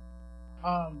Pennsylvania?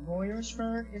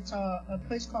 Royersford. It's a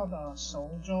place called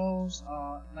Soul Joe's.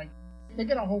 Like they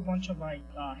get a whole bunch of like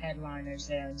headliners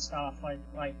there and stuff.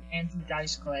 Like Andrew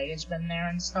Dice Clay has been there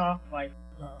and stuff. Like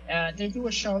they do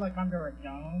a show like under a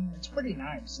dome. It's pretty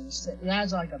nice. It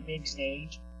has like a big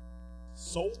stage.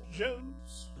 Soul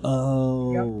Joe's.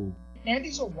 Oh. Yep.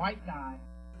 Andy's a white guy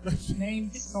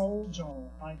named Soul Joe.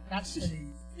 Like that's pretty.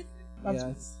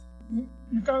 Yes. You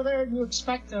go there and you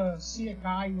expect to see a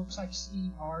guy who looks like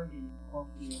Steve Harvey, but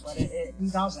he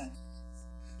doesn't.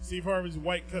 Steve Harvey's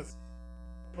white cousin,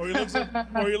 or he looks like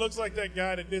that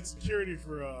guy that did security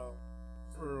for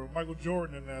Michael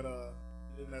Jordan in the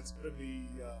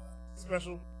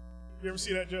special. You ever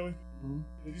see that, Joey? Mm-hmm.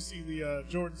 Did you see the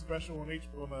Jordan special on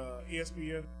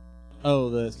ESPN? Oh,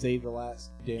 the Save the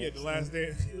Last Dance. Yeah, the Last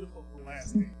Dance. The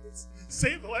Last Dance.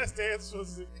 Save the Last Dance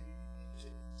was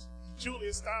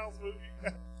Julia Stiles movie.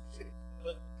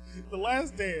 But The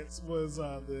Last Dance was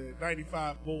the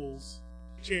 95 Bulls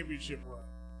championship run.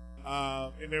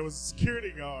 And there was a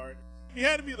security guard. He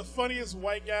had to be the funniest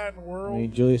white guy in the world. I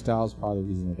mean, Julia Stiles is probably the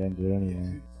reason they didn't do it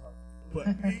anyway. But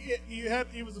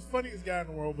he was the funniest guy in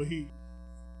the world, but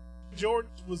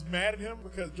Jordan was mad at him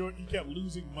because Jordan kept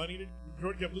losing money to him.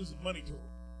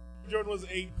 Jordan was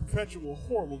a perpetual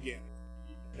horrible gambler.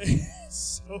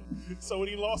 So when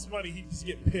he lost money, he'd just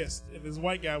get pissed, and this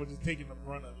white guy was just taking the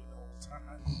brunt of it the whole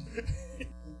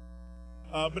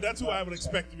time. But that's who I would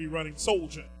expect to be running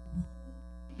Soldier.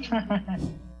 I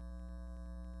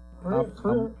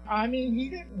mean, he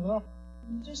didn't look.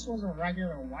 He just was a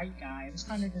regular white guy. It was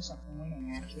kind of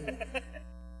disappointing, actually.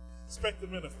 Expect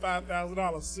him in a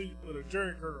 $5,000 suit with a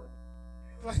jerry curl.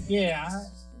 Yeah,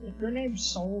 if your name's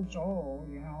Soul Joel,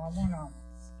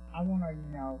 I wanna,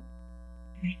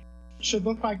 you should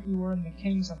look like you were in the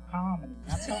Kings of Comedy.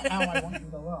 That's how I want you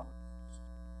to look.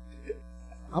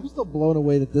 I'm still blown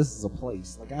away that this is a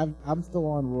place. Like I'm still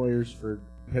on Royersford,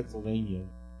 Pennsylvania.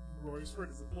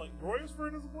 Royersford is a place.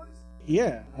 Royersford is a place?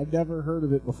 Yeah, I've never heard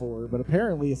of it before, but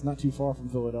apparently it's not too far from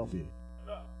Philadelphia.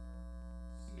 No.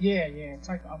 Yeah, it's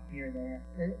like up near there.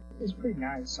 It's pretty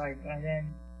nice. Like, and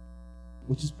then.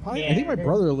 Which is probably, I think my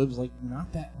brother lives like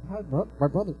not that. My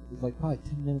brother is like probably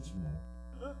 10 minutes from there.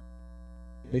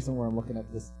 Based on where I'm looking at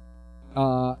this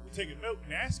We'll take a note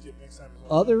and ask it next time.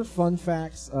 Other fun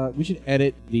facts. We should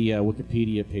edit the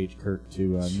Wikipedia page, Kurt,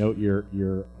 to note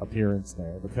your appearance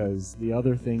there, because the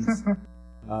other things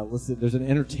listed. There's an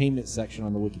entertainment section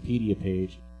on the Wikipedia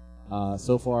page.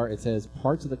 So far, it says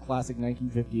parts of the classic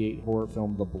 1958 horror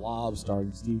film The Blob,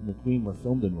 starring Steve McQueen, were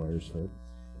filmed in Royersford.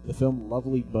 The film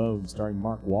Lovely Bones, starring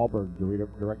Mark Wahlberg,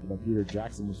 directed by Peter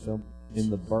Jackson, was filmed in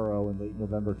the Borough in late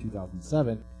November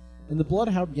 2007. And the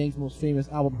Bloodhound Gang's most famous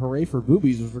album, Hooray for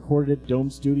Boobies, was recorded at Dome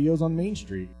Studios on Main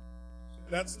Street.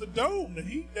 That's the Dome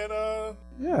that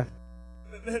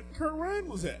Kurt Ryan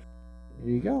was at.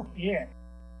 There you go. Yeah.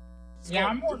 Yeah,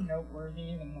 I'm more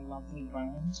noteworthy than the Lovely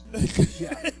Bones.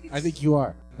 Yeah, I think you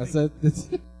are. That's it.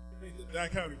 The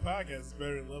That Comedy Podcast is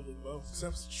better than Lovely Bones.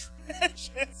 Except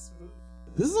trash ass movie.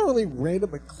 This is a really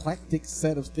random, eclectic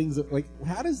set of things. That, like,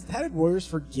 how did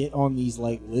Royersford get on these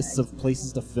like lists of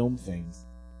places to film things?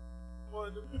 Well,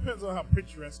 it depends on how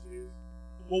picturesque it is.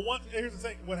 Well, here's the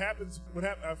thing. What happens?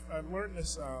 I learned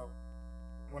this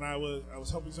when I was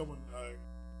helping someone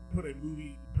put a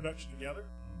movie production together.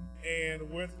 And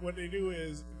what they do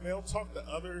is they'll talk to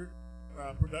other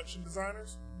production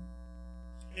designers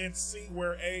and see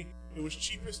where it was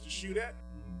cheapest to shoot at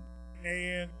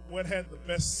and what had the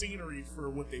best scenery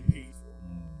for what they paid for.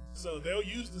 So they'll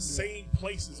use the same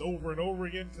places over and over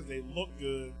again because they look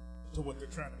good to what they're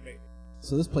trying to make.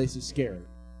 So this place is scary.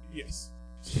 Yes.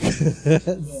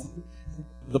 The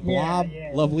Blob,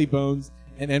 Lovely Bones,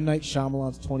 and M. Night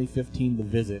Shyamalan's 2015 The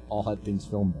Visit all had things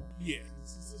filmed there. Yeah.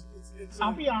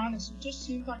 I'll be honest, it just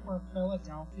seems like where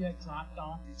Philadelphia dropped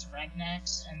off its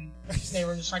rednecks, and they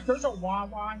were just like, there's a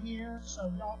Wawa here,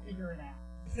 so y'all figure it out.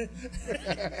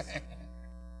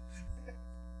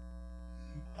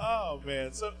 Oh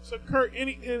man! So Kurt,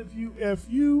 if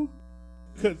you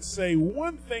could say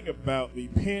one thing about the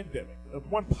pandemic,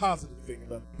 one positive thing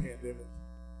about the pandemic,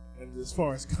 and as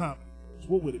far as comedy goes,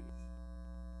 what would it be?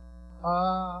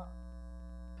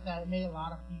 That it made a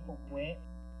lot of people quit.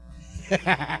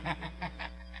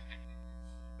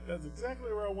 That's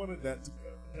exactly where I wanted that to go.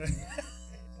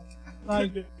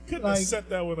 Couldn't have set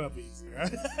that one up easier.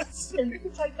 And you can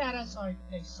take that as like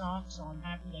they suck, so I'm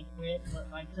happy they quit.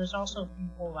 But like, there's also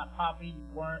people that probably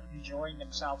weren't enjoying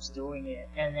themselves doing it,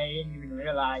 and they didn't even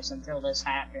realize until this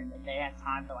happened, and they had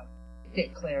time to like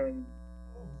get clarity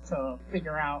to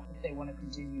figure out if they want to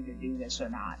continue to do this or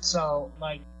not. So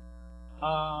like,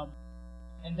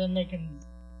 and then they can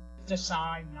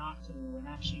decide not to and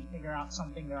actually figure out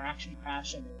something they're actually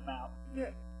passionate about. Yeah.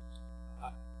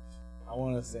 I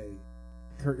want to say,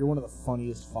 Kurt, you're one of the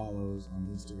funniest follows on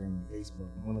Instagram and Facebook.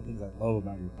 And one of the things I love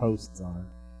about your posts are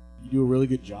you do a really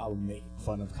good job of making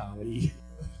fun of comedy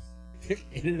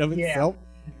in and of itself.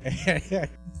 I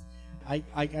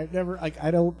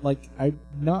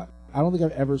don't think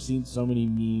I've ever seen so many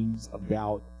memes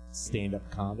about stand-up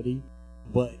comedy,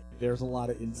 but there's a lot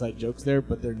of inside jokes there,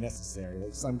 but they're necessary.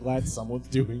 Like, so I'm glad someone's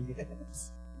doing it.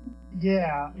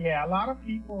 Yeah. A lot of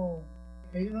people,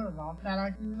 they either love that I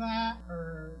do that,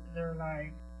 or they're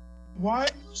like, why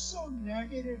are you so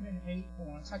negative and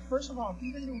hateful? It's like, first of all, if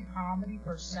you've been doing comedy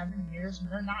for 7 years and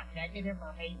you're not negative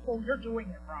or hateful, you're doing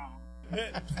it wrong.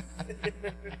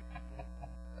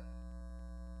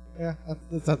 Yeah,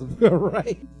 that sounds about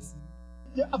right.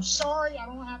 Yeah, I'm sorry I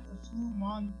don't have the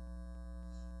 2-month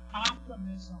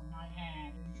optimism I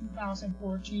had in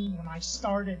 2014 when I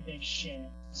started this shit.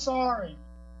 Sorry.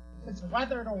 It's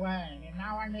weathered away, and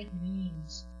now I make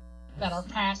memes that are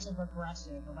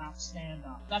passive-aggressive about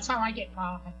stand-up. That's how I get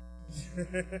by.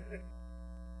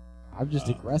 I'm just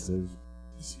aggressive.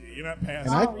 You're not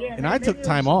passive. And I took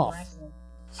time off.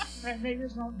 Maybe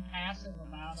there's nothing passive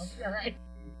about it. All right.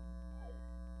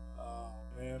 Oh,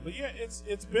 man. But yeah,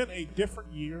 it's been a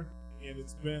different year, and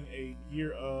it's been a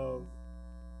year of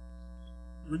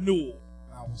renewal,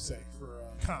 I will say, for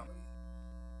comedy.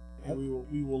 And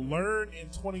we will learn in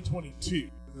 2022.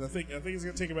 Because I think it's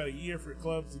going to take about a year for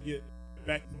clubs to get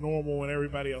back to normal and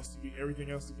everything else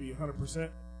to be 100%.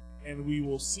 And we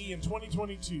will see in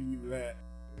 2022 that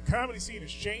the comedy scene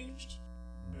has changed,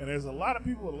 and there's a lot of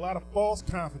people with a lot of false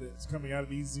confidence coming out of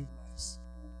these Zoom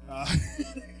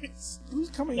nights. Who's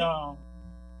coming out?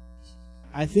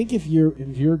 I think if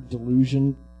your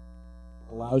delusion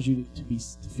allows you to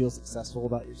feel successful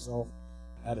about yourself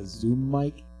at a Zoom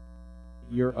mic,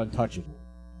 you're untouchable.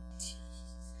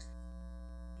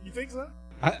 You think so?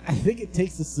 I think it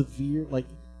takes a severe, like,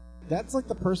 that's like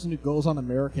the person who goes on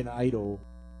American Idol,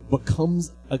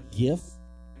 becomes a GIF,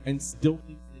 and still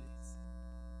thinks that it's...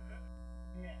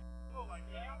 Yeah. Oh my God.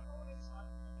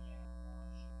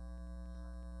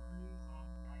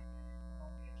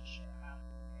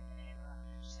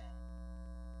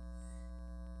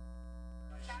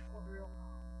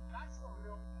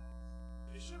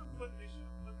 should have put that in.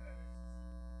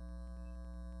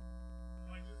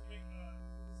 Like just make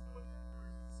just put that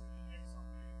person sitting next to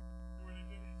something where they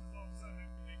just all of a sudden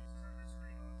they just turn their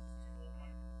screen on, just two little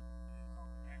mics and talk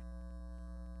back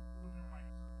with their mics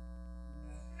on.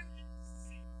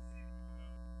 See,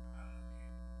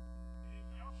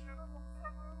 y'all shut up on the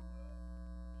front row.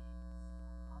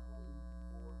 I'm looking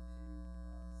forward to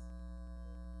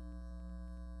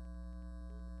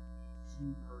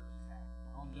true courage attack.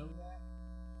 I'll know that.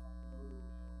 I'll know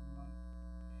everyone,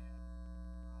 and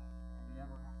I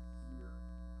never have to hear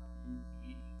news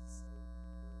media say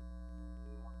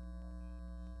they want to do that.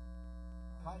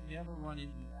 If I never run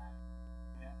into that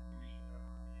green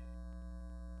ever again,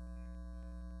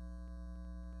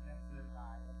 that's the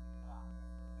guy.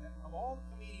 Of all the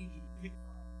comedians you pick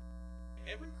from,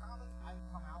 every comic I've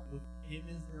come out with him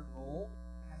as their goal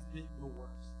has been the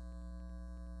worst.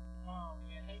 Oh,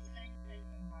 yeah, they've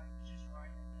been like just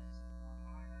writing this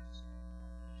one-liners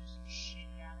and just shit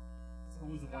out. It's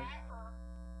always a white.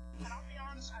 And I'll be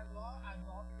honest, I love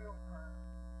Bill Burr.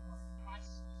 If I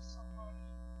see somebody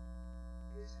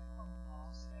who isn't from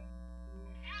Boston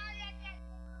doing, I just think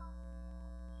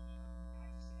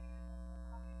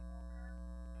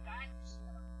that used to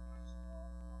have a much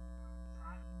more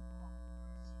driving fucking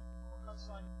crazy. Because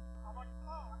like, I'm like,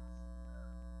 oh,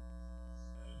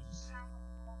 you sound like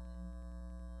fucking,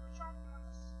 you're talking like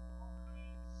a small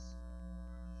place.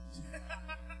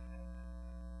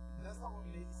 That's not what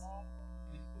makes like,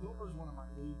 Bill Burr's one of my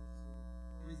favorites.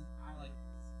 The reason I like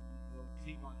this, he'll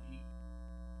take on heat,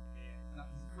 and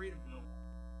he's afraid of no one,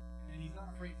 and he's not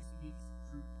afraid to speak some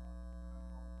truth.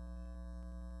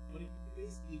 But he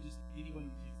basically just anybody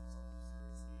who takes himself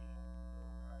seriously,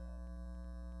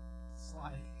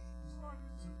 slide.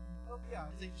 Oh yeah,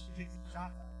 I think she takes some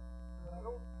shots at him. But I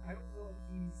don't feel like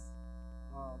he's.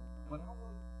 But I don't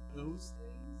know those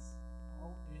things. I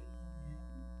don't make him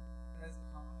as a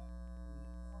comic.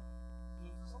 So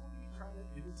for someone who try to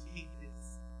imitate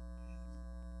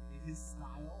his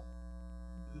style,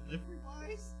 delivery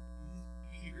wise, he's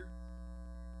weird.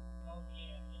 Oh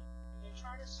yeah, they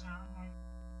try to sound like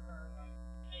her, like,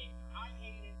 hey, I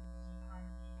hate it because they kind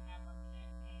of have like a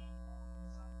hand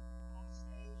on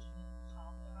stage and then you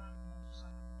talk to them and they're just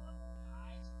like little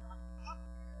guys and they're like, oh,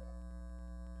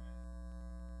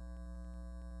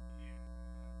 Yeah,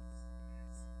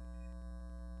 that's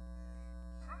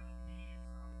trying to be a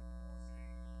comic on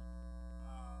stage.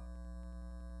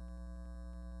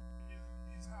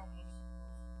 Is how most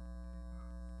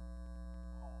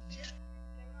yeah,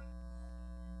 they like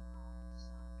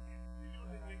they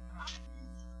do it.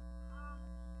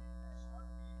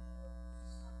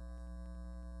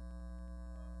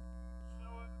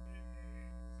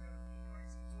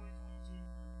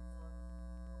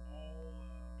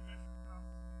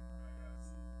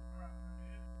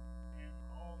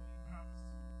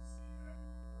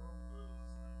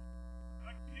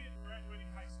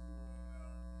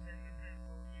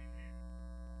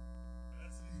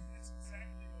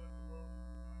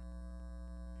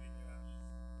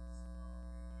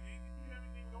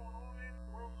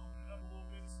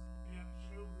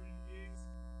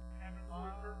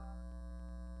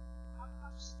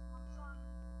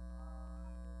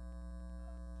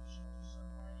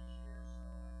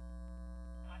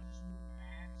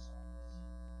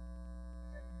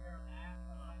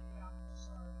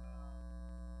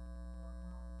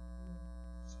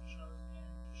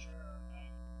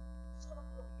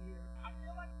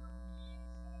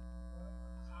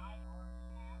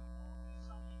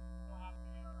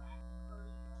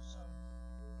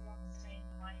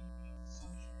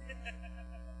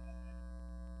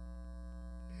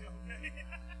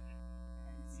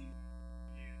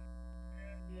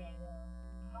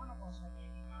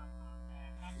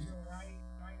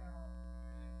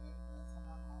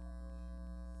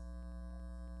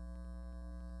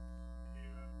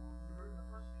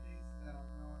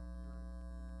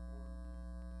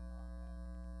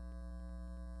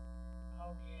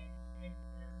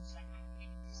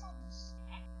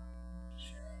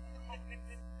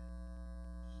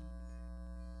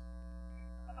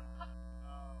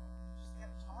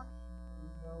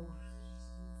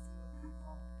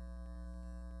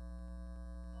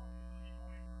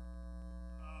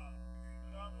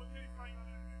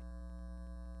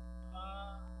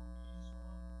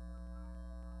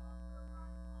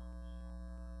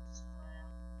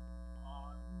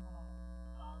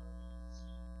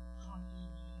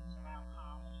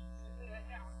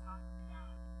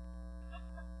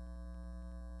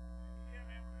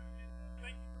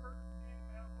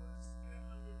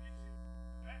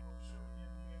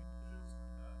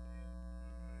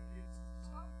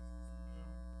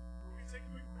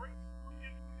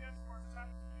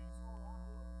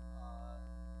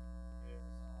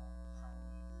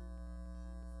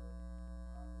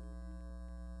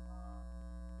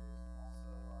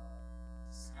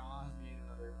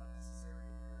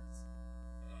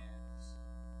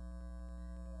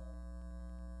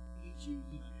 You's in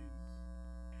the news.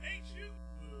 Ain't you?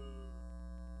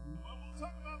 Well, we'll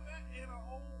talk about that and a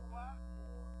whole lot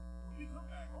more when we come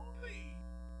back. Only.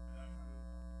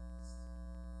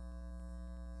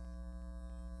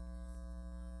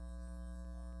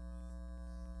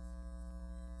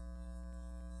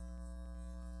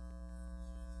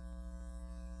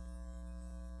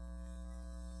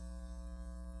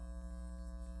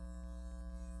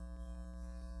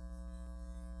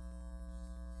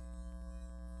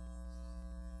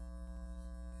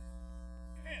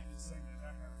 And this segment of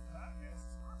that kind of podcast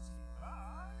is brought to you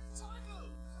by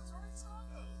tacos. That's right,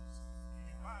 tacos. You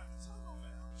can find the Taco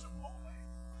Bell, Chipotle,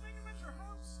 make them at your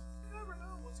house. You never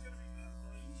know what's going to be good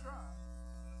until you try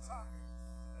the taco.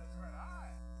 That's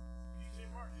right,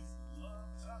 DJMarcus, love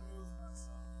tacos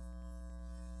myself.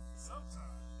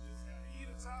 Sometimes you just gotta eat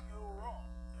a taco raw.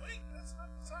 Wait, that's not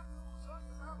the taco we're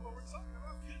talking about, but we're talking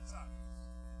about good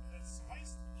tacos. That's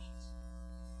spiced meat.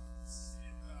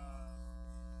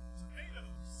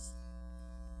 Tomatoes,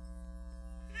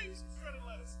 maybe some shredded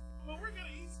lettuce, but we're gonna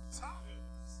eat some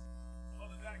tacos on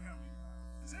the That Kind of Week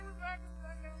podcast. Is everyone back with the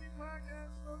That Kind of Week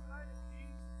podcast? Folks, I am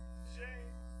DJ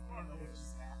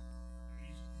Marcus.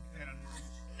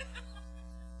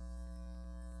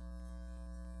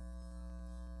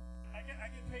 I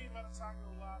get paid by the taco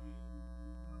lobby.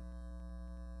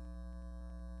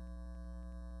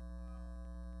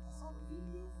 I saw the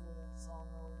video for that song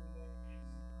earlier today, and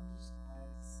I'm just glad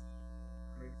to see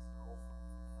Craig's girlfriend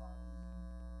for Friday.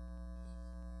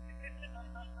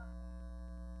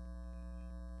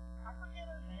 I forget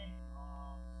her name.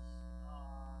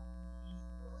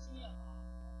 Wasn't he a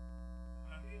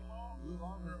Not the long. You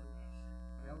longer.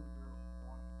 That was the girl.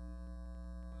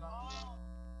 Oh.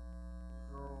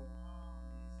 Girl.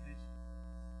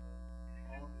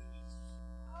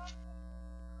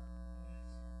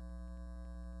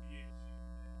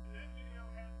 That video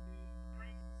had the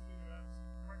craziest video I've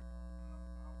seen. Right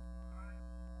behind,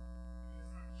 they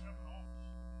started jumping off.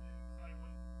 And it's like,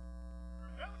 when her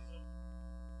belly's open,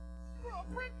 we're all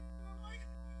pregnant. And I'm like,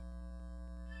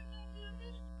 that might be a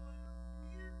minute. Like,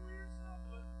 weird stuff,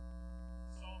 but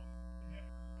song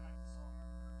definitely like the song I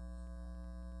heard.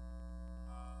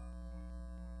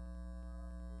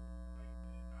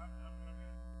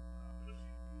 I'm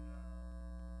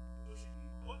pushing the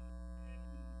button and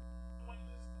the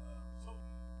playlist of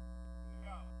Toby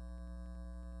Nagala.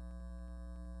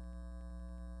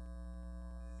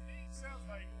 His name sounds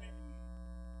like maybe.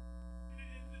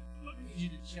 Look, I need you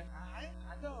to check. I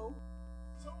know.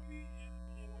 Toby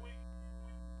in a way.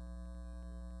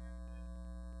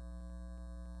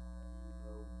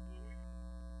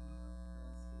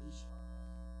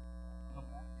 Come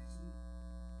back next week.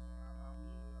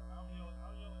 I'll yell it.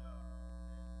 I'll probably yell it.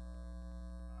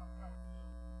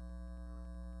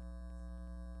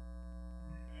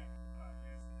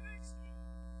 Podcast next week.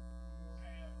 We'll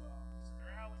have Mr.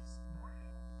 Alex Brown.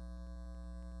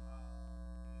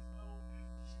 He's known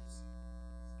as Juicy.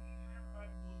 And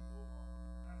everybody will go on.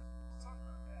 We'll talk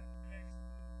about that next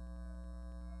week.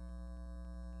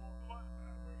 More fun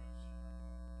about radio shit like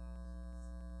that.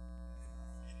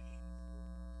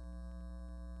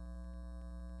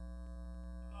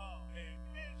 Oh man,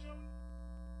 Joey,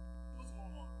 what's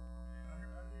going on? I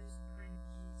hear some crazy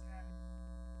shit's happening.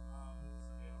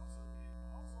 It also is.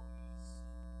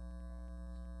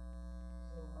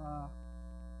 So,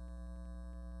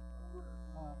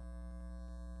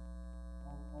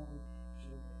 all the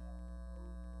shows they have.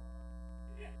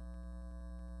 Yeah.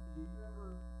 Did you ever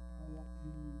go up to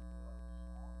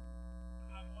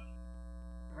I want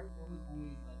right there was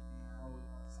always like the always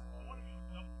on the side. to be a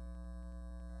number.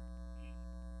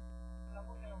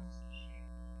 Double Downs shit?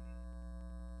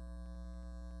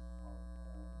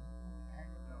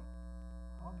 No.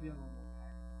 I want to be able to go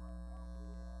back. That was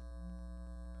over there.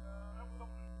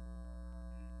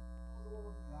 The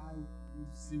little guy with the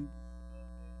blue suit.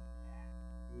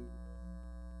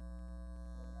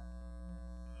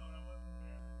 No, that wasn't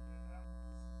there. That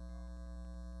was.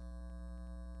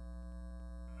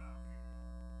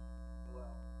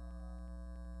 Well,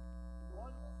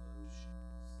 one of those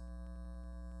shoes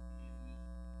gave me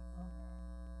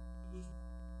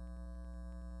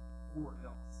 $4.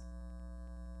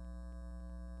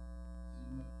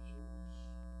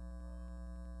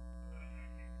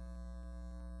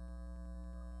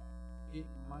 It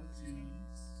might be,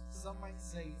 some might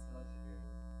say it's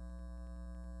legendary.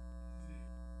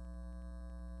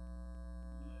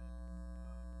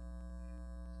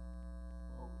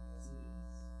 Oh, yes it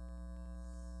is.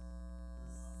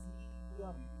 The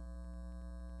CW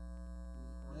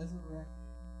was resurrected.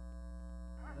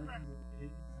 Legend of the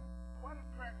Hidden Temple. Why did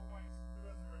Cracker Whites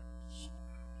resurrect?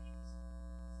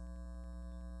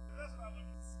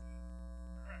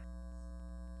 Correct.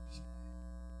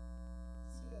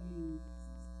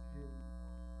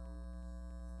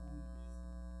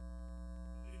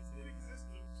 It exists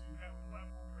to have a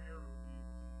platform for Arrow to be able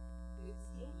to. It's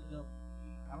still the W.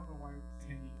 I don't know why we're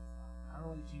pretending it's not. I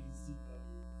don't like changing CW.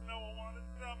 No one wanted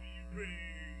WB.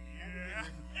 Yeah.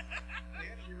 They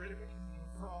had to get rid of it because of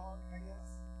the frog, I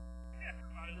guess.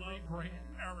 Everybody loves Rebrand.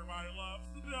 Everybody loves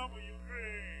the WB.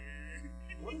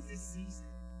 What is this season?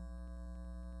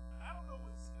 I don't know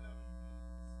what CW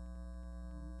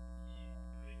means.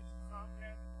 They just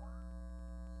Comcast Warner.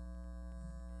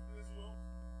 This will.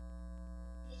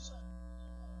 It's a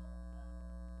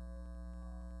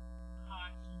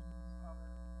hockey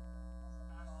cover. That's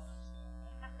about all I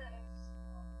said.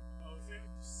 Oh, is it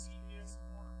CBS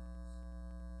Warner?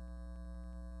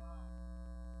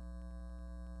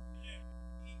 Yeah,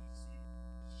 he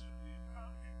should be in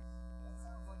Comcast. That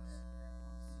sounds like that.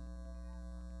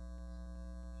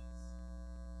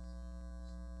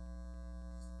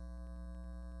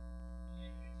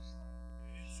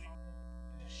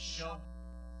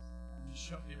 You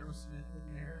shoved Aerosmith in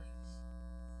there.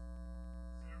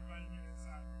 Everybody went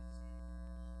inside.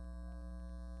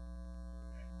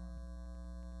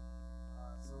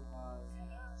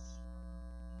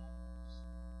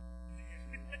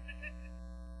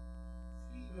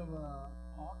 Speaking of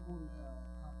onward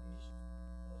combination,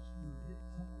 you hit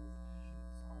Temple's actually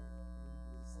inspired by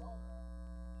the Zelda.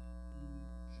 He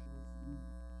chose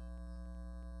movie.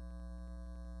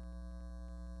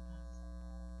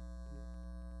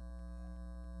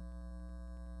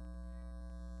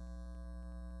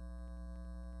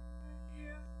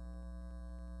 Yeah.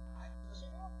 Does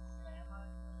anyone clamor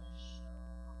for this show?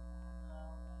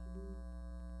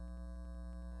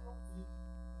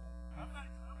 I'm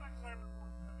not clamoring for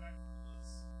him to come back from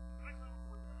this. I'm not clamoring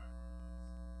for him to come back from this.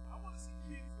 I want to see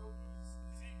kids go through the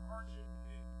same hardship we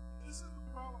did. This is the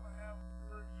problem I have with the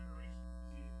current generation of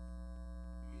kids.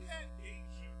 We had game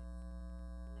shows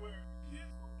where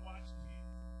kids would watch kids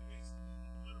basically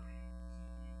obliterate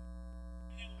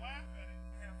TV and laugh at it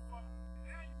and have fun.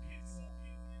 Now you can't see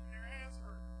kids getting their ass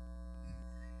hurt.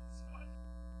 It's like,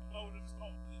 oh, it's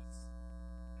called this.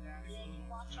 Yeah, you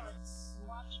watch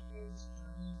his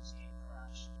dreams get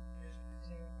crushed.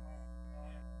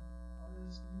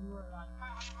 You were like,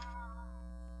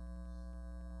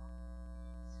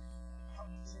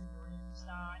 Puppies and dreams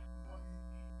die.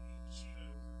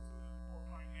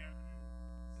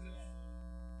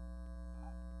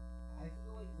 I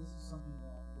feel like this is something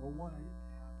that, well, one, I didn't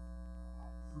have.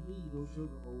 For me, those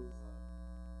shows are always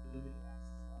limited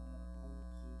access. I'm not going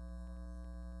to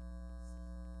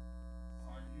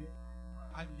Target.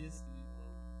 I missed it.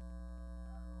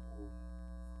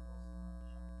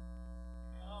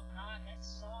 Oh god, that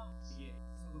sucks. Yeah,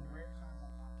 so the rare times I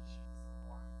got a chance to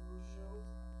watch those shows,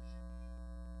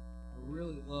 I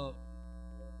really love.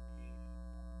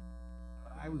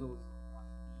 But I was always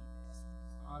watching these.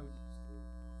 I was just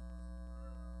doing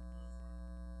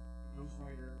Ghost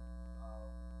Rider,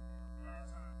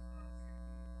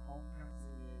 all kinds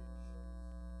of shows.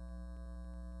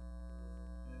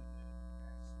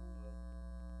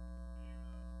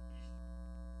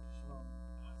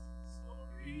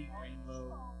 Reading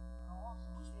Rainbow.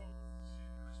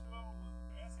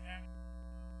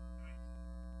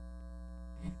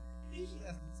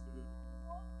 Yes, it's good.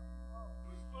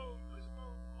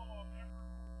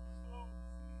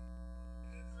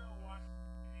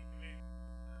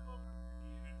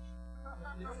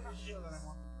 There's a show that I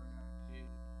want to bring up.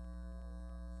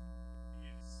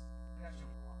 Yes. That show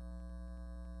was a lot.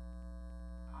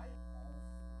 I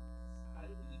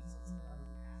didn't think this was something I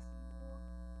was asking for.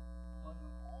 But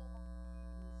of all the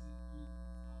things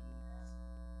I've been asking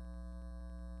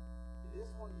for, this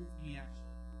one gives me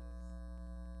actually.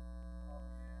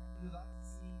 Because I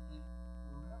see, like,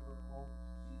 remember all the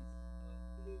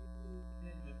kids,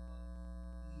 like,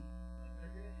 they're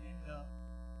gonna end up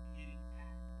getting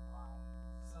hacked by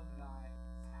some guy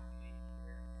who's half naked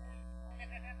here.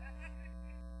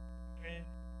 And,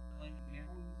 like, now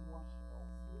we just watch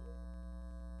adults do it.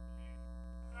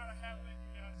 It's not a happening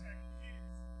without attacking kids.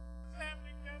 It's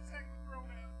happening without attacking grown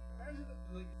men. Imagine,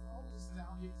 like, it's all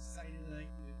nostalgic, excited, like,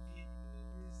 the kid, you're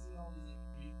gonna see all these, like,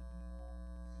 big people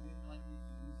with, like, these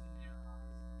using their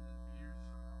eyes, like, ears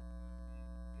around them.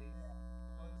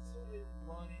 Until they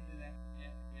run into that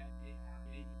big half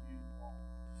naked dude wall.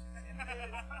 And then they're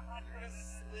gonna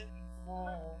slip and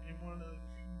fall in one of those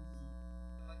tubes.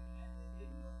 Like, they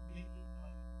just make it,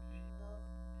 like, big enough,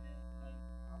 and, like,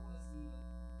 I wanna see, like,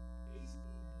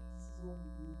 basically, this is what we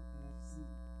do in see.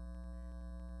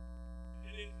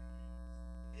 It is.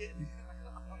 Yeah.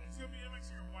 It's gonna be it makes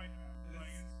your white out.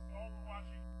 Like, All we're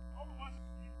watching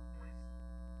is people race.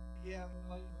 Yeah, but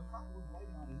like the problem with White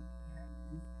Mountain is you have to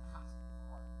do costume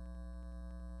part.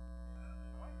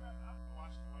 White Man, I've been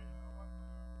watching White Man. I watched it.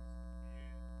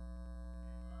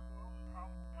 The only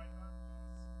problem with White Man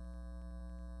is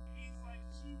he's like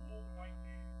two old white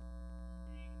men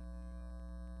being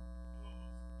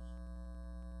close.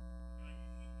 Like,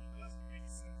 he doesn't make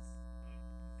sense. Like,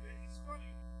 yeah, he's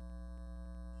funny.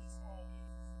 He's all this.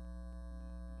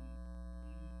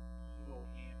 You go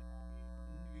in.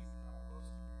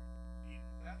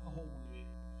 That's the whole movie.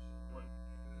 Right.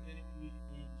 And then it would be the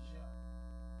game shot.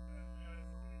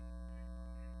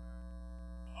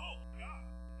 Oh God!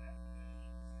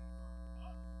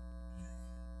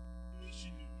 We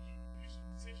should do it. We should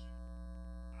petition.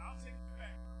 I'll take the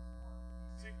back.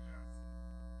 Take the back.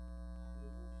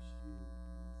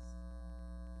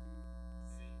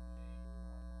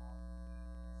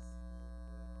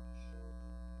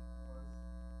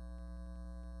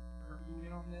 Are you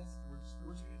in on this? We're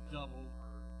just gonna double over.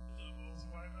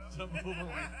 Double over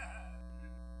like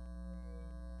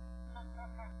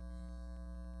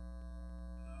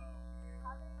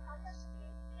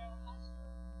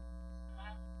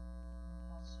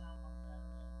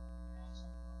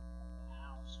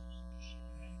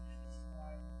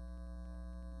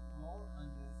All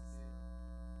unnecessary.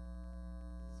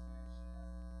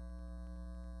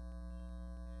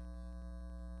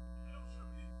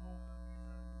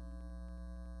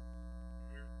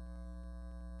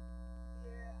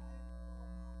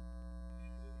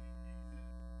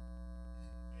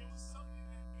 it was something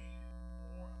that made it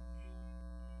more appealing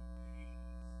to the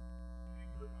 80s. They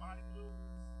put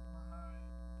bodybuilders behind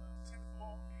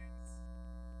tennis-ball kids.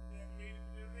 That made it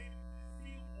feel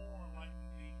more like the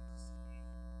 80s.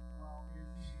 Well,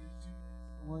 here's two things.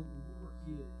 One, when we were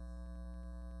kids,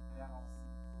 that all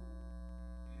seemed cool.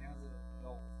 And as an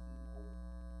adult, it's pretty cool.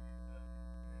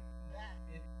 That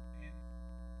and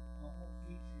the whole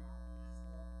Patreon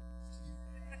aspect.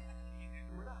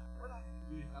 We're not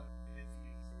good enough to convince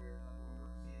me to where when we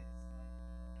were kids.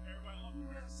 Everybody loved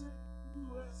USA.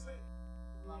 USA.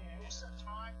 Yeah, there's a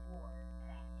time for it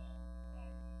back then.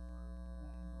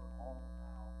 We were all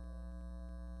about.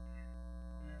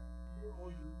 We were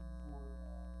always rooting for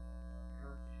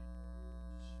American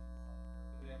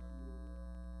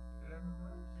whatever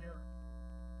character.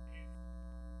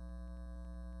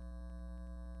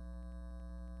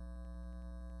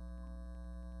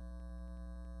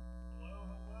 Hello.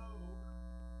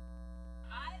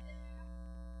 Hi there.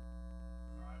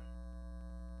 Right.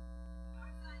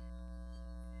 Our side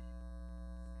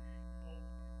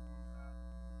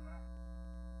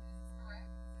is correct.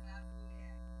 It's absolutely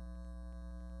accurate.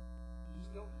 You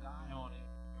just don't die on it.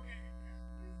 Okay,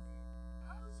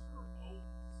 how does her old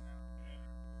sound better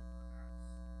than ours?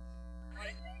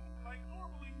 Like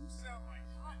normally you sound like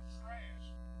hot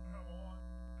trash. Come on.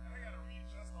 And I gotta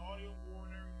readjust the audio board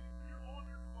and everything. You're on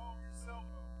your phone, your cell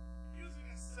phone. Using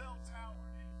a cell tower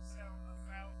and you sound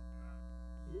 1,000 times.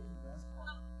 Here's the best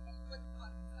part. What the fuck is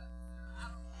up, sir?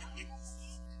 I don't know.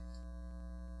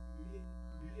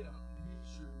 We get a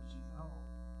picture when she's home.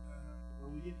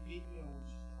 Or we get video when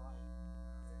she's trying.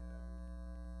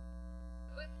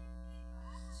 But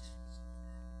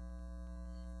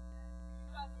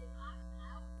because in my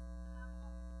house,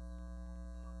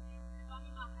 if I'm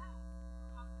in my house,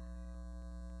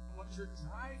 What's your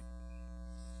drive?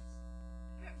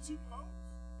 You got two phones?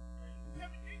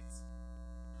 Kevin Gates?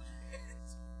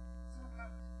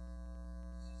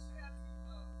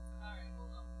 Alright,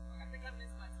 hold on. I think I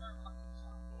missed my turn fucking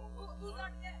shot. Who's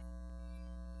our guest?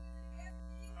 Is it a guest?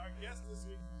 Our guest this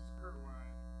week is Kurt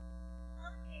Ryan.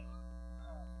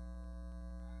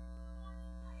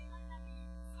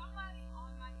 Somebody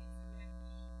on my Instagram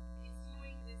feed is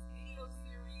doing this video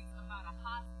series about a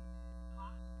hot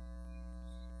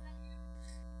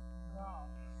No.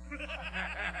 I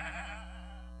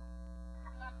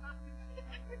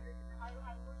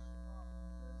wish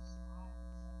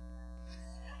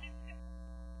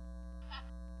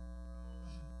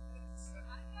this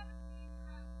I gotta figure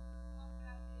out what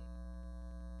that is.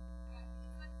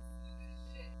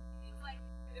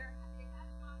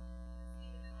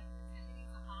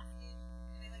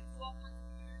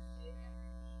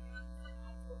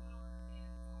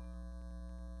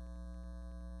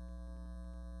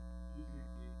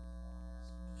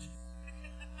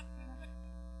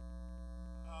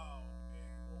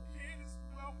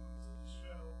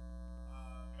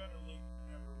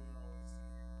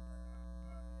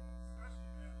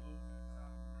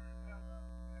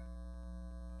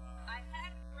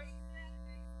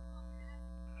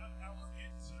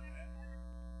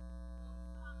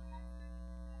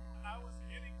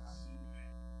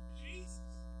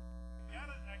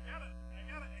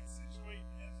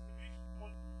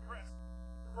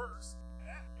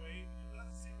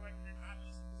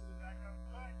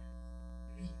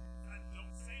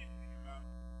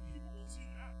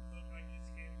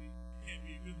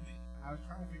 good thing. I was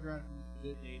trying to figure out if it was a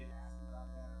good day to ask about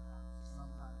that or not.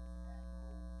 Sometimes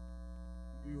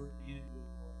we were in it with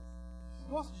boys.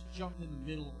 You also just jumped in the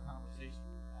middle of a conversation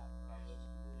we were having about this.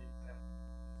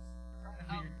 Trying to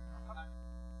figure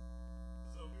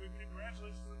So,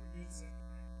 congratulations on your good set.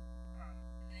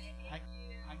 I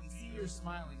can see you're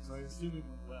smiling, so I assume it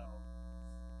went well.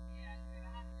 Yeah, it's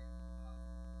gonna have to.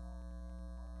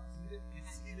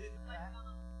 See it? Like,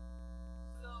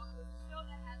 so it was a show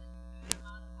that had a good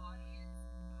amount of audience,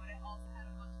 but it also had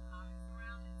a bunch of comics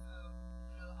around it. So,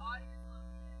 the audience loved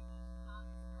me and a bunch of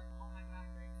comics were like, oh my god,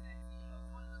 great sex. You know,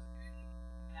 it's one of those really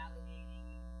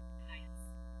validating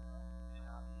nights.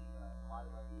 Why do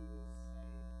I do this?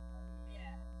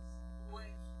 Yeah.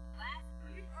 Which last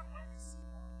week I had so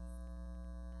much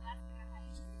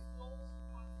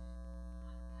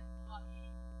I'm lucky.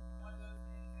 One of those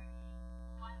things that you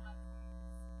find my friends.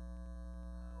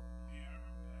 Yeah, I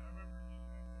remember that. I remember you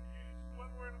guys. Yeah, you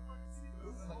wasn't wearing a fucking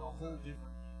seatbelt. This is like a whole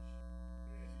different niche.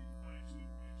 Yeah, she was playing cheap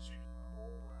and chicken the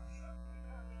whole ride.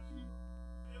 She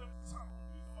get up the top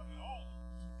and be fucking all of them.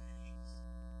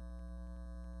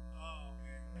 Oh,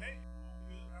 man. Hey,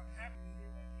 good. I'm happy to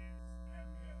hear that, kid. I'm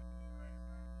happy to have a good night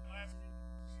tonight. Last week,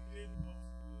 she did post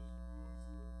was going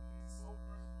to it. It's so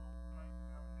personal right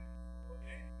now.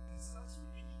 And it sucks for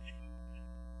me.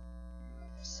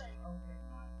 Just say okay,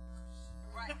 man.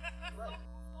 Right. Right.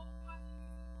 So much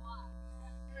is a lot.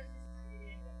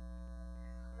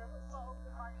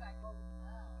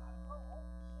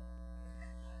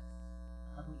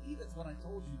 I believe it's what I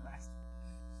told you last week.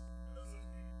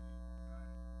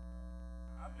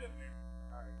 I've been there.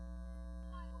 Alright.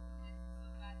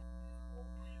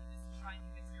 Trying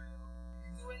to material.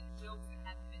 You're doing jokes that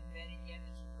haven't been vetted yet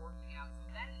that you're working out. So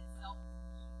that in itself is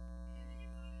key. And then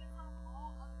you're doing it in front of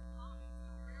all other comics.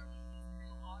 So rarely is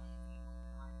real audience able to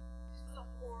find it. It's just a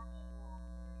horrible,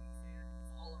 horrible experience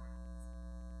all around. There's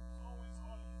always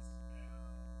audience.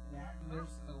 Yeah, and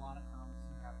there's a lot of comics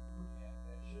who haven't looked at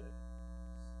that shit.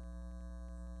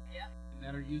 Yep. And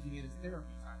that are using it as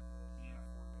therapy time because they can't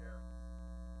afford therapy.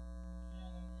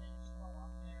 And they just go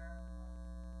up there and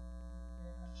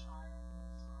they're a child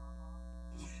with trauma.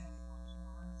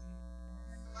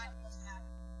 Right. What's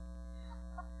happening?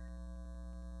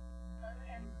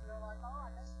 And they're like, oh,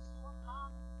 I guess this is what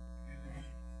comics.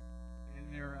 And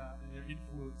their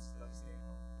influence of staying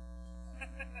home.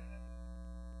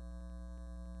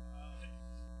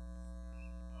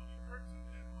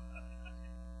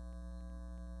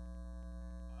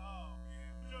 Oh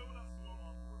man, Joe, what else is going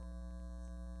on for real?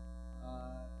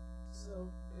 So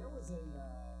there was a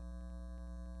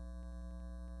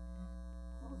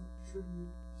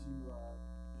tribute to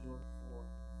George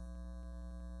Floyd.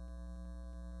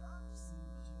 See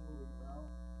Virginia well,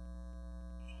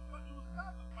 It was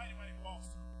about the Mighty Mighty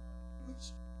Boston.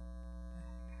 which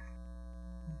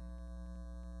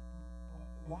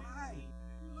why? Did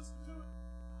you listen to it?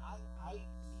 I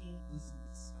can't listen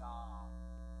to ska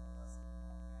unless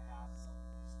I have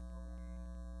something to go.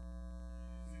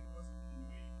 It wasn't the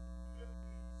way you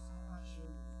I'm not sure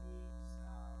if it's the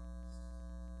ska.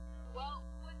 Well,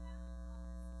 what happened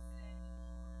said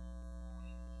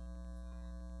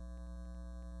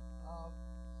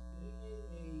They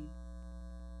made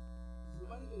so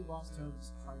Mighty Mighty Lost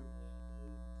Tones tried to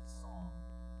make a song,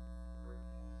 Great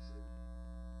Tribute.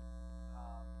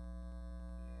 And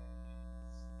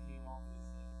it came off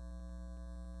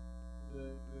as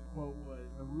the quote was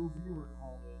a reviewer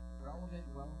called it relevant,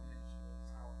 well-intentioned, and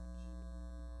talented.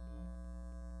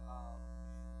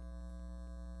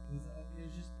 It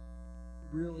was just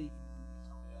really easy to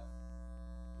tone deaf.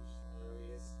 It was just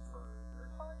hilarious for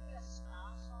Hardly a ska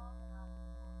song without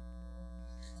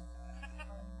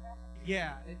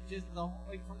yeah, it just the whole,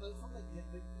 like from the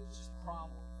it's just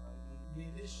problems. Right?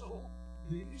 Like,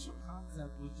 the initial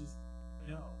concept was just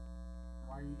no.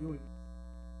 Why are you doing this?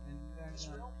 And then It's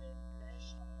real big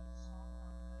fish and the song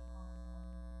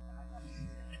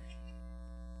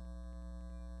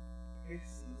it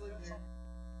seems like they're it seems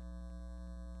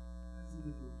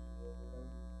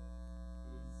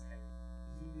like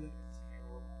they're like a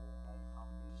terrible like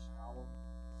compilation album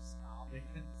of ska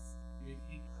bands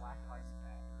making Black Lives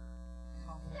Matter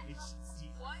compilation CD.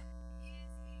 what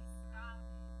is a stop?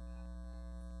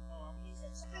 Oh, I'm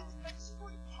listening. It's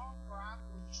basically punk rock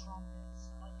with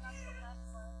trumpets. Like, that's the best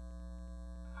way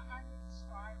I can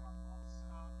describe what punk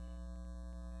ska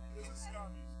is. This is ska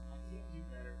music. I can't do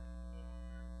better.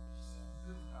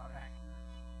 This is about accurate.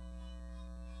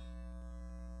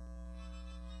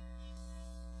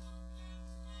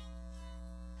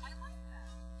 I like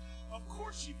that. Of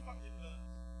course she fucking does.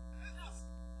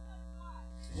 Why?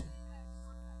 Because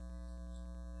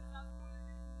I was wondering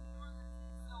if more than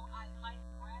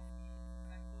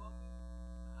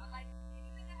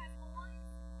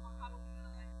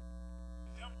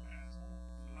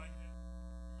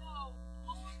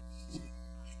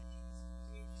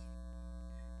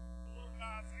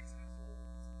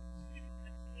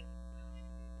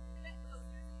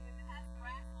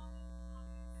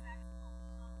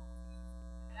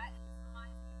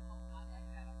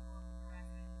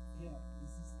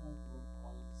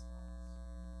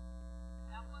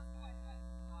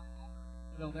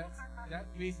No, that's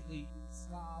basically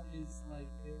ska is like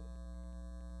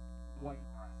white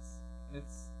press.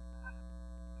 It's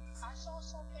I saw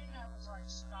something that was like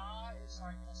ska is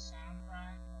like a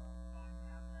soundtrack of fun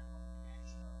having that like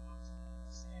extra music.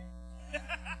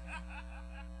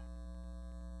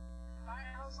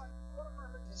 I was like, what a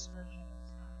perfect description of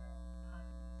ska.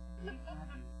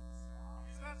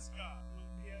 He's not Scott, but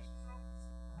he has from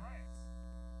France.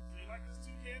 So you like this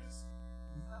too, Candace?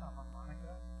 Is that a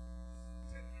harmonica?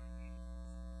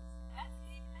 That's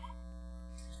Big Mac.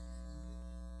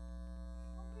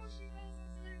 Of course she knows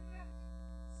that's Big Mac.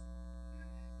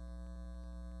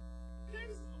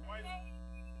 Candace is the white.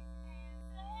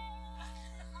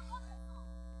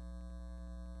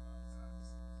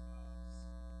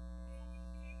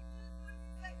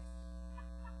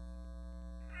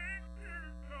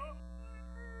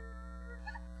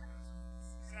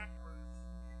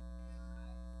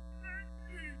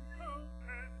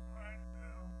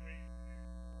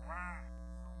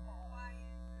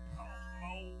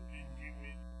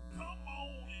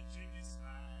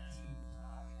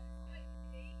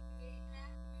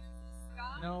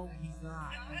 No, he's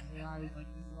not. And I was like,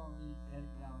 this is already heading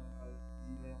down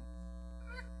a email.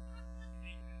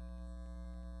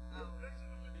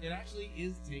 It actually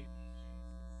is taking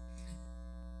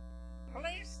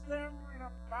place them in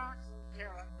a box and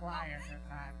kill it quiet at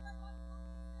time.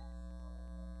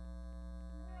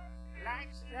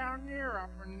 Lights down near up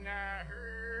and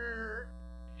Anyway.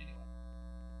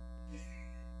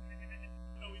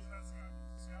 No, he's not Scott.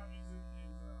 Scott music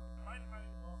is Mighty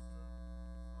Monster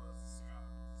plus Scott.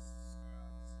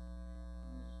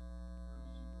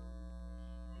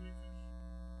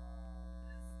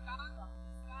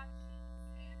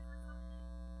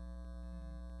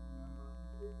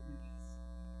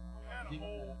 We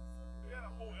had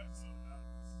a whole episode about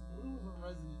this. Who was a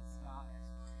resident Scott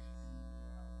expert?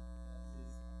 That's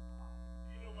his.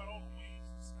 You know about all the waves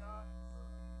of Scott?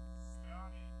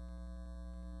 Scott and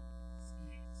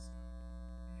Steve Scott.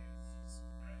 Yes,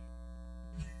 right.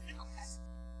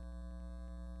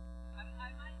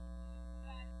 I might do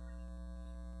that for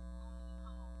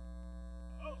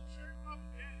Oh, the Cherry Pop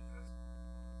Dance.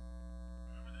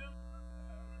 Remember them?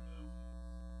 I remember them.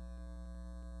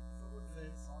 So let's say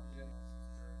it's on the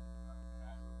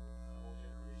whole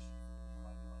generation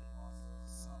like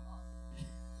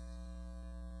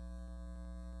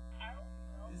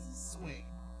This is swing.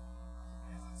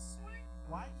 Is it swing?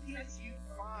 Why can't you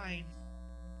find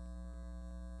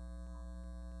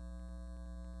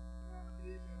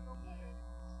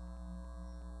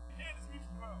Candace Beach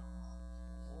Club.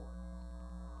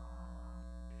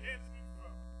 Candace Beach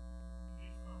Club.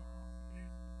 Beach Club.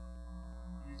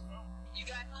 Beach Club. You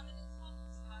got how many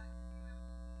tunnels?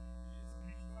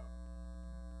 Beach Club.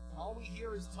 all we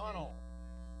hear is tunnel?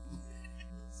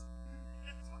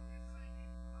 That's what you're saying.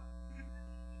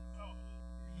 Oh,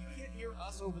 You can't hear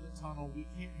us over the tunnel. We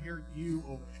can't hear you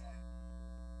over the tunnel.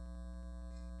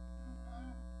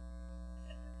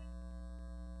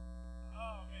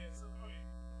 oh man, so okay.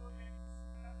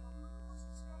 What's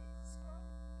the song?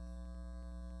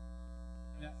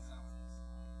 That sounds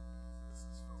This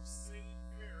is from St.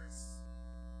 Ferris.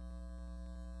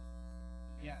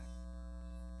 yeah.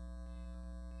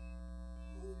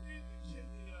 Who did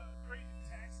the Crazy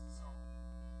Taxi song?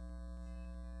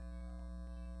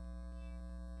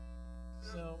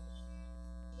 So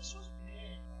This was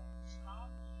big. Scott.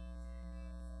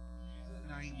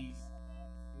 the 90s.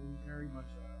 It was very much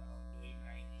a late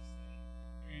 90s thing.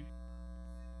 And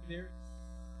there.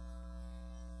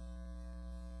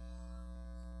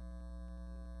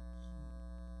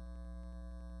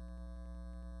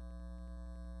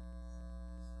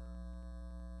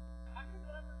 I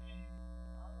remember it.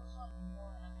 I was up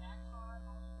more at that time.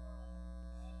 I was more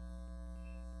like,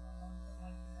 I was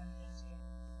like Limp Bizkit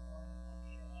or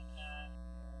shit like that.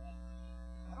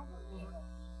 I don't remember.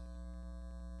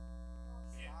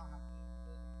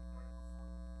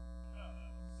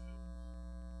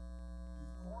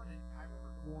 Hornet, I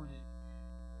remember Hornet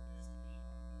used to be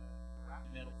rap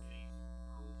metal phase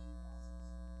early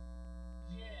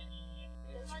 2000s.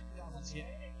 Yeah. It like was Yeah.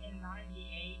 made in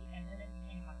 '98, and then it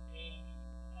became like big in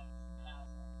like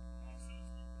 2000.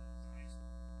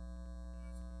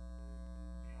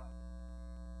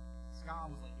 Ska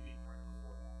was like big right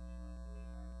before that.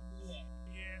 Yeah.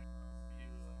 Yeah. It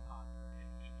was like popular.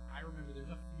 And I remember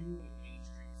there's a few like,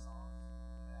 mainstream songs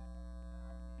that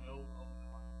I know of the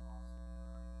Michael Ross.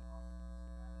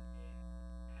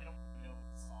 I don't know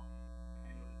the song.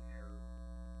 I know the error.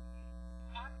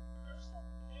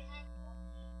 They had one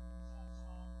that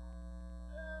song.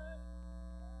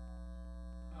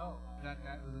 Oh, that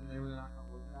was they were not gonna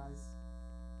work, guys.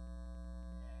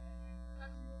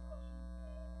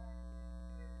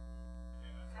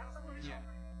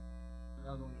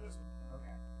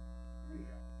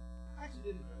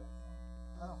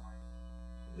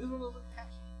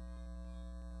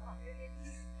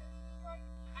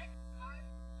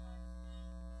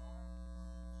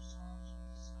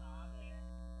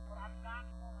 But I'm not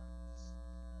going to listen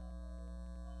to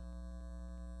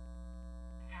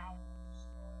albums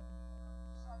or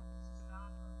something. This is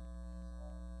not for me.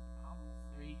 I'm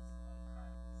afraid to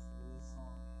practice this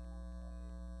song.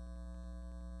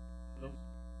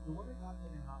 The one that got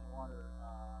me in hot water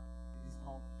is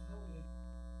called DJMarcus.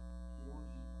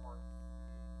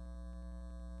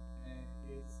 And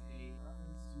it's a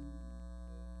reference to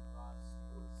the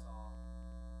sports song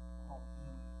called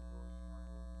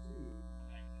DJMarcus 2,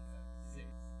 1976.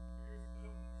 Here's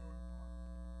DJMarcus.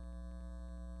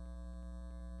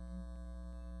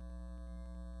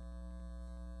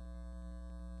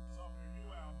 It's off their new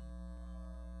album.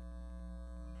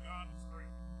 God is great.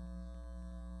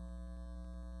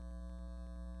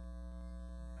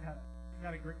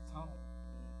 Got a great tunnel.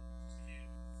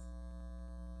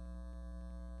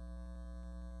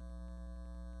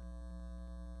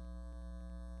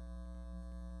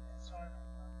 Sorry about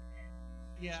that.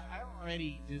 Yeah, I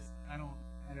already just I want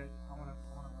to run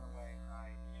away.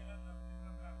 Yeah, I'm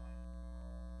not like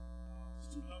it's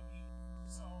too lovely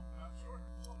song. I'm sure.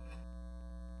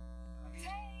 I mean,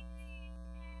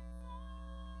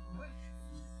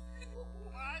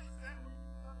 Why is that?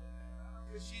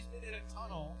 because she's been in a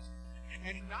tunnel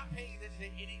and not paying attention to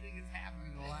anything that's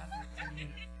happened in the last 10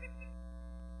 minutes.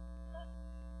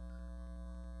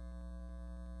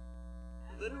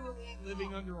 Literally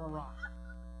living under a rock.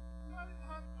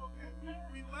 Okay,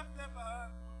 we left that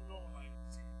behind. We were going like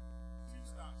two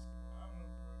stops. I don't know.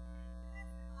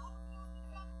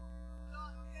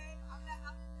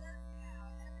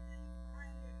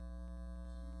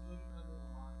 Living under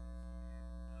a rock.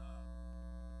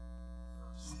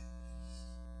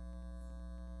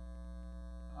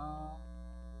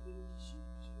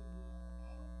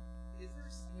 Is there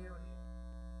a scenario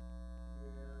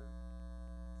where,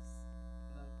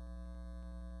 like,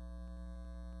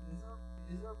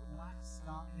 is there black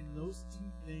snot in those two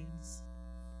things?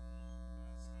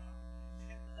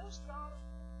 There's not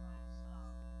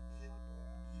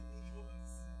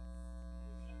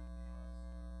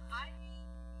I mean,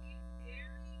 if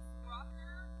Barry's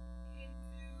brother can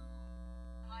do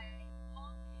like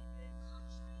punk and then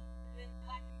country, then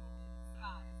black people in the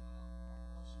sky.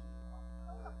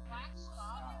 black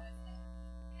stuff.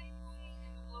 Thankfully,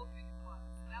 in the low big one.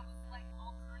 So that was like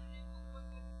alternative. What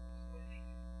they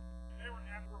do? They were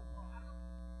Afro punk.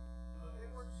 But they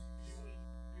were doing,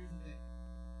 here's the thing.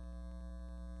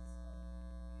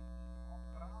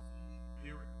 But I also think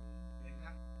lyrically, like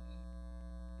that,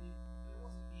 there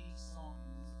wasn't any song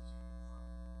you listened to from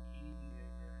anything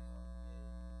that Barry White did.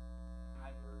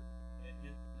 I've heard that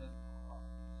it doesn't come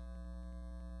across.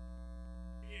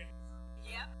 Yeah.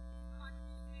 Yep. Like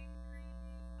music, crazy.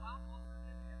 Bob also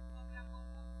did that. Love that one.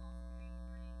 Also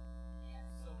crazy. Yeah.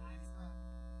 So it's not,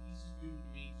 he's just doing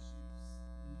main shoes.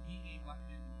 He ain't like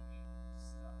that doing stuff.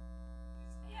 It's not.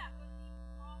 Yeah, but he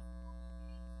also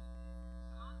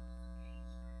genres of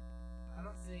nature. I'm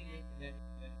not saying that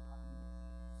I'm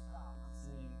stop. I'm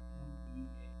saying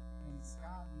and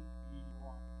Scott we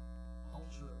want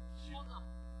culture. Hold on.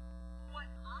 What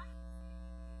I see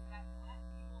is that black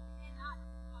people cannot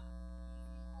do country.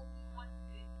 He's the only one who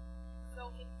did.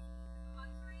 So if he's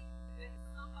country, then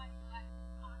somebody black will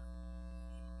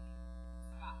constantly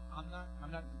stop. I'm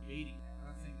not debating that. I'm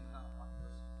not saying there's not one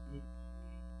person who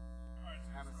would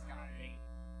have a Scott made.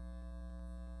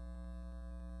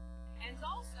 And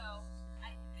also,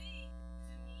 I think,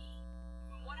 to me,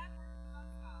 from what I've heard from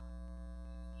Scott,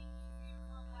 it would be easier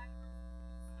for a black person to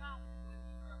do Scott than it would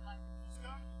be for a black person.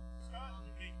 Scott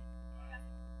is big.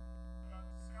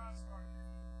 Scott started.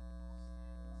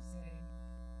 I'm saying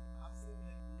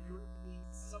that lyrically,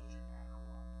 subject matter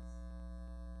wise,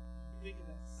 you think of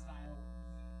that style.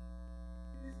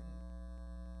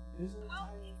 Isn't it? Well,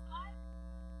 he's live.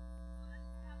 So that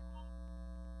doesn't have a problem.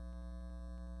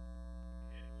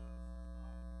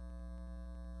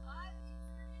 Live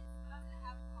instruments doesn't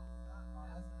have a problem.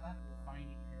 That's not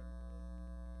defining here.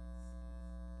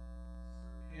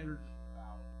 Energy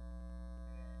about it.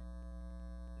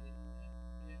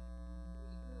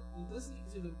 Listening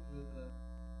to the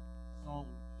song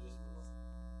we just listened,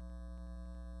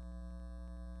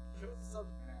 chose the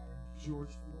subject matter,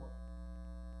 George Floyd,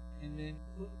 and then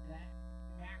put that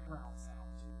background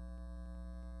sound to it.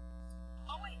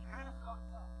 Oh, wait. Kind of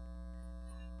fucked up.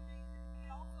 It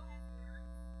also has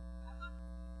lyrics. I'm not.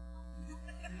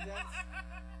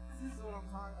 This is what I'm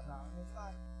talking about. And it's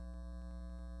not.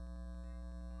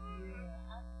 Yeah,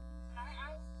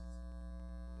 I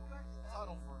go back to the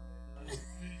tunnel for a minute.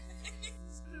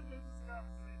 This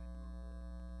conversation.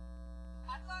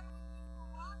 I thought it was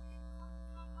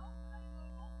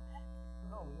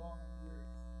No, long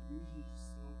lyrics. Usually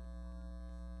just slow.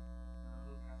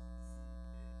 Those guys are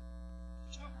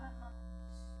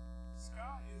Ska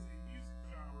is a music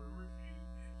genre originated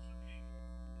in Jamaica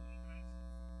in the 1960s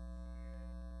and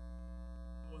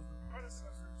was the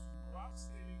predecessor to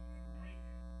rocksteady and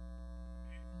reggae.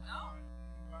 It combined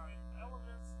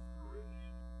elements of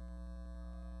Caribbean,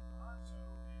 Honcho,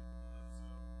 and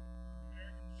Calypso,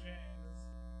 American jazz,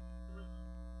 and rhythm.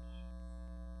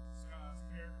 Ska is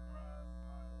characterized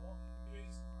by walking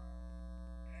bass line,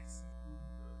 accent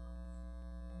rhythms,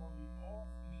 on the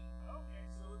off-beat. Okay,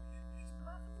 so it's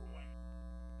perfect for white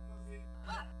because they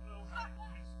don't know how to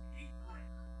catch the beat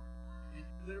correctly. It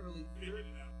literally Figured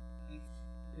it out. like,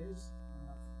 there's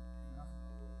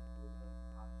nothing with the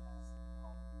podcast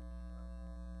called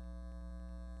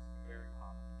it's very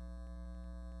popular.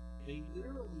 They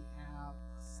literally have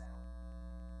a sound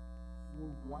for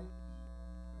white people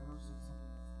versus something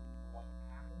that's really white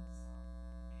happens,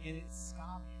 and it's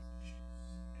ska music.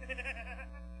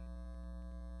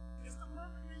 It's the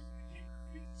perfect music to kick your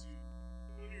feet to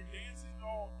when you're dancing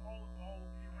all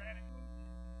erratically.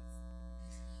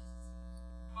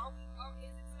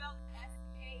 Is it spelled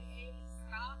S-K-A,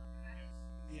 ska?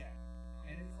 Yeah,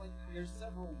 and it's like there's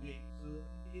several waves, so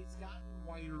it's gotten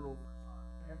whiter over time.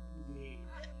 Every wave.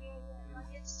 Like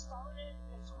it started,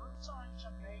 its roots are in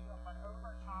Jamaica, but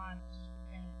over time it's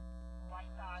been white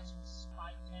guys with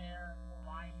spiked hair,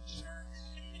 Hawaiian shirts,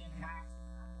 and hats.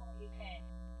 That's what it became.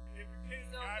 It became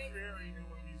So Guy basically, Fieri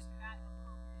doing music. that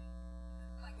appropriate.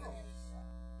 Like,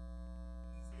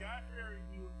 It's Guy Fieri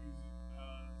doing music.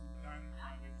 Diner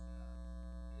Driving.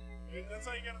 That's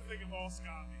how you gotta think of all ska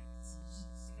bands. It's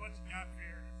just a bunch of Guy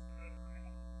Fieri's.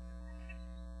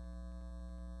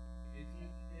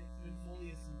 It's been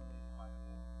fully assimilated by the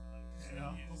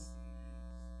world. Yes.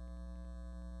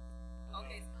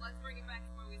 okay, so let's bring it back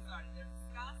to where we started. There's a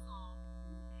ska song.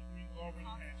 We've already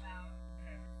Talk hashed about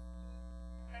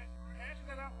hash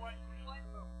that out while you were in what?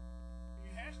 the We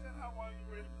hashed that out while you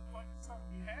were in the fucking song.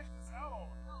 We hashed this out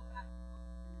already. No,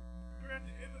 We're at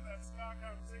the end of that ska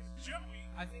conversation. Joey!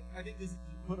 I think this is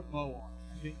to put a bow on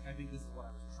it. I think this is what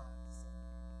I was trying to say.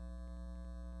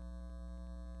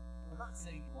 I'm not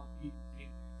saying a lot of people hate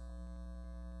this.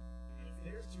 And if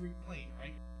there's to reclaim,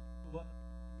 right? What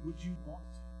would you want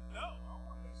to? No, I don't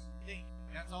want this. Think.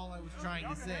 That's all I was trying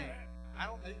to Y'all can say. have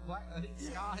I think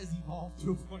ska has evolved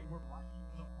to a point where black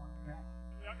people don't want that.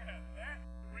 Y'all can have that.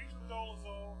 Rachel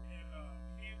Dolezal and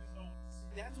Kandyce August.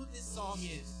 That's what this song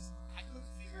is. I couldn't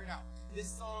figure it out. This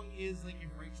song is like if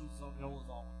Rachel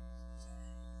Dolezal.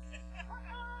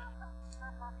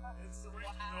 It's the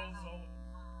Rachel Dolezal.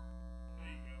 There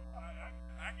you go.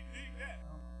 I can dig that.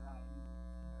 Oh my god.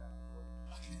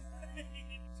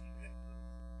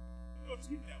 Go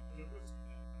tweet that. Go tweet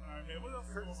that. Alright, man. What else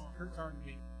is going on? Kurt's already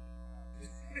me.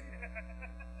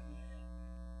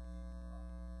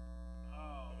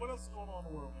 What else is going on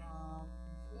in the world, man?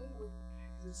 Play with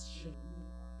actress Shalina.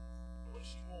 What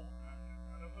does she want?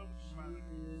 I don't know what she's trying to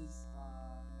do. She is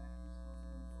actress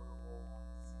looking for a role on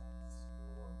Sex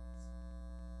Wars.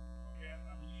 Okay,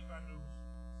 I believe I know who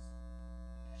she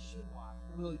is. I should watch.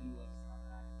 I really do love Scott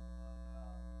Adams,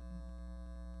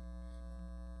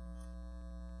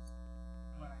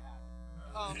 but I haven't.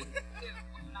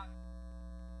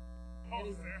 Oh,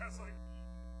 there. I was like,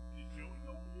 did Joey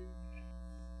know you?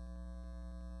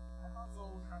 I thought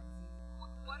Zoe was trying to see.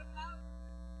 what about?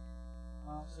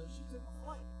 So she took a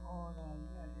flight on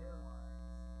United Airlines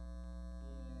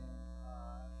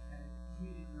and had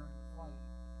tweeted during the flight.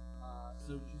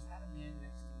 So just had a man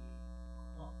next to me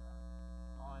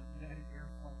on United Air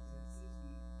Flight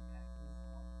 1060 at this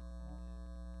morning.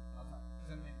 I'm sorry, just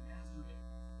had a man masturbate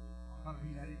on a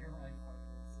United Airlines flight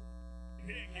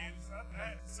 1060. Yeah, Candace, I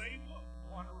had the same look.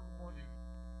 Want to report him.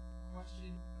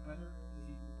 Question whether it was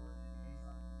ignored and based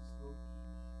on his scope.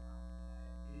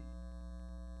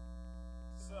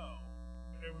 So,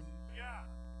 there was a guy.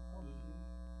 There was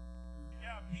a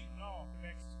guy beating off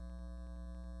next to him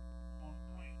on the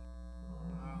plane.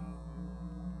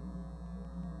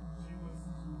 She was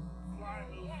flying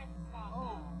those.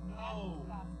 Oh no!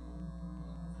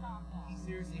 He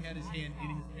seriously had his hand in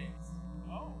his pants,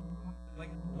 Oh. like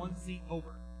one seat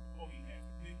over. Oh, he had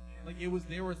big hands. Like he was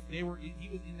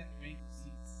in that bank of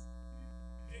seats.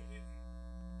 Dick in him.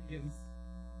 It was,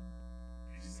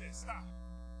 And she said, stop.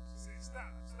 She said, stop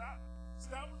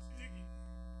what you're digging.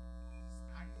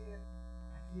 I can't,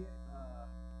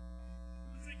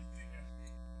 Take your dick out of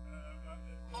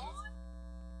me. On?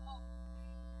 Oh,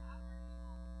 how are you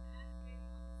on that big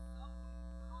of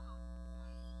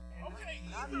Okay,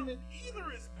 Not either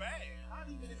even- is bad. not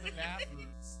even in the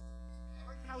bathrooms.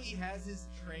 Like how he has his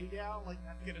tray down? Like,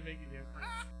 that's gonna make a difference.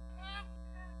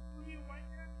 Was he a white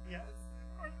guy? Yes.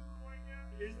 Of course he was a white guy.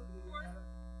 Here's the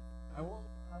I won't.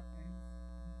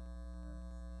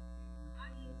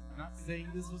 I'm not saying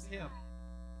this was him.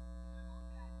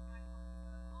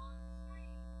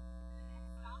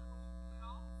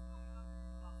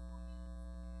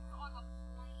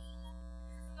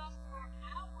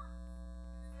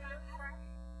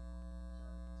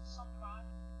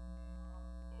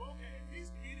 Okay, if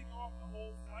he's beating off the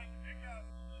whole flight, that guy's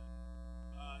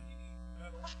he needs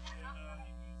better, and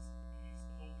he needs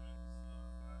movement.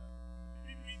 If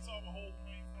he beats off a whole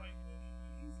plane flight, then he's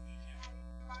an idiot.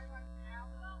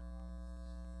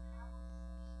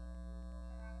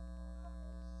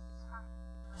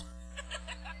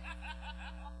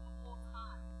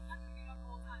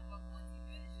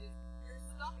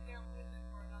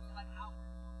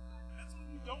 That's when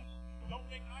you don't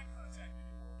make eye contact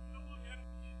anymore. You don't look at him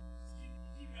again. Just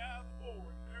keep your eyes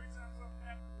forward. Every time something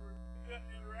happens where you got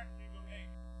to interact, you go, hey,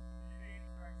 your hands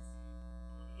practicing.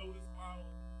 Notice model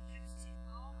used to.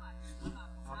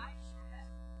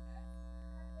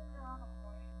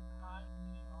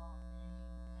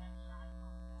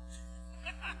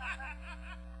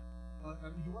 Well,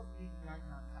 I mean, he wasn't making eye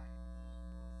contact.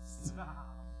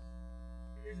 Stop.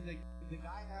 Here's the thing. The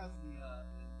guy has the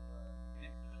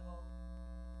neck pillow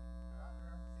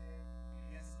around his head.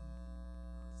 I guess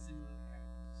simulating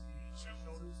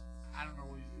shoulders. I don't know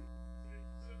what he's doing.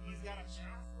 He's got a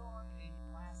mask on and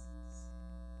glasses.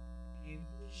 And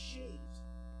he's shaped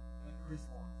like Chris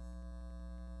Lawrence.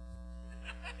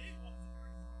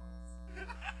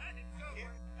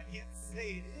 I can't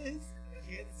say it is. I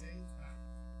can't say it's not.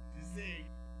 Just saying,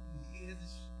 he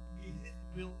is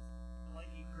built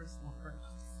like a Chris Lawrence.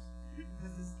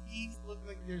 Because his teeth look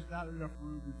like there's not enough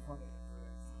room in front of him for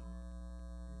this.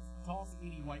 He's a tall,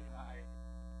 skinny white guy.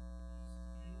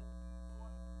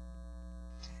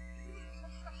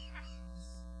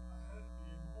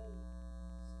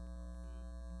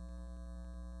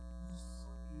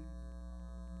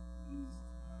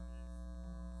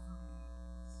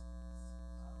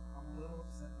 I'm a little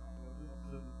upset. I'm a little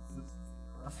bit of a Simpsons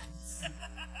reference.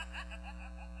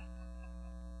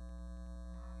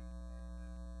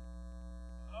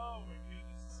 Oh my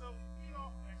goodness. So he beat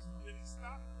off next one. Did he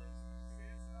stop this? Did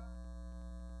he stop?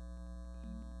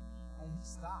 And he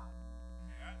stopped.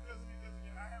 Yeah, it doesn't.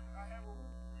 I have a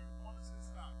rule. One that says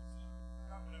stop. So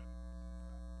stop whatever.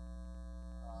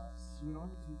 She went on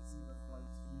to tweet some of the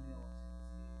flight's female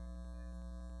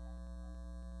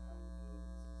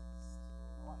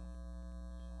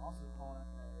also calling out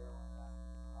that airline that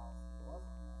policy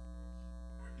wasn't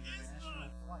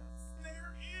international flights.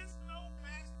 There is no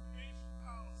masturbation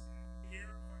policy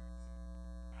here.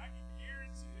 I can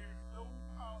guarantee there's no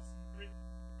policy written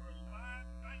or line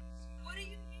 19. What do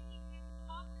you mean it's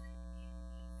public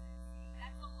indecency?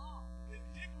 That's a law. The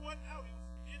dick wasn't out. It was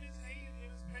in his hand,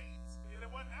 in his pants. And it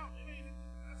wasn't out. It ain't.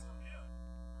 That's on him.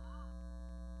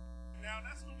 Now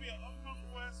that's gonna be an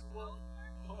uncomfortable ass. Hold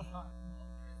on.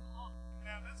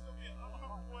 Now that's gonna be an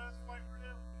uncomfortable ass fight for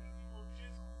him because he will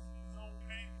jizz on his own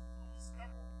pants. He's gonna be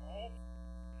stuck all.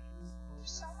 You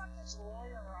sound like this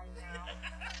lawyer right now.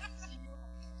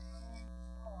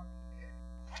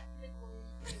 Technically,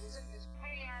 it was in his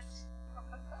pants.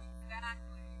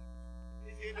 Exactly.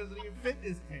 It doesn't even fit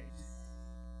his pants.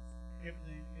 If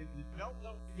the belt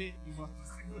don't fit, you must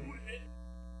sue it.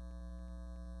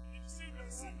 Did you see him in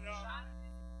the seat, y'all?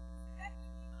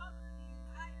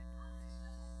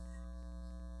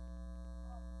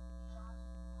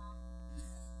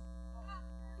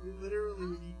 We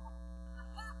literally,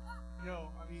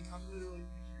 yo, I mean, I'm literally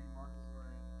picturing Marcus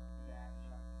wearing that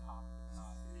top,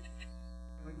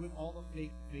 like with all the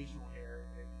fake facial hair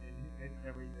and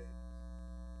everything.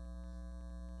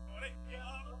 Oh, they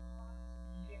young.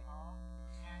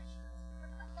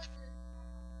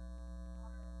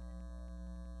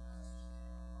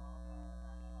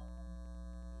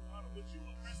 Would you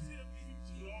arrest him?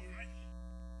 You all right?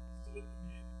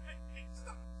 Hey,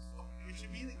 stop. It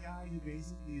should be the guy who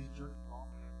basically is jerking off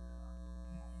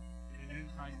and then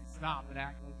tries to stop and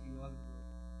act like he wasn't doing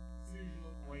it. As soon as you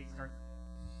look away, he starts.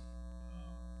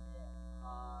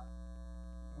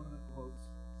 One of the quotes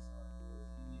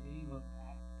was, in the name of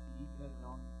that thief that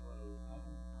non-clothes, I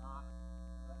will not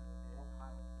let the male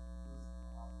pilot lose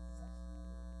the sex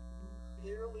offender who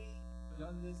clearly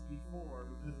done this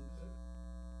before because it took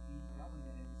me yelling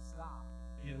at him to stop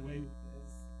to get away with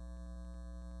this.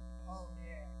 Oh,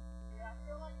 yeah. Yeah, I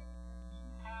feel like if you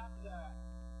have the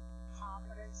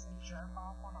confidence to jerk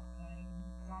off on a plane,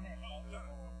 run it. Oh, done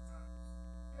it all the time.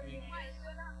 But you Wait,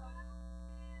 but not why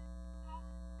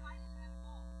is that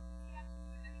all? Does he have to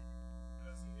do it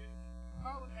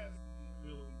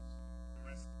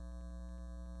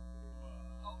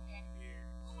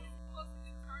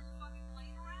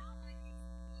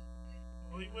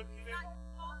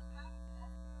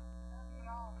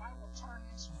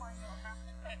explain what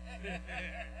happened.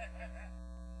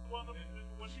 Well,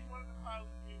 what she wanted the pilot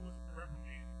to do was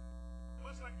reprimand.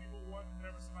 Much like people want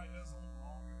whenever somebody does something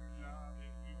wrong in their job,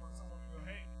 and we want someone to go,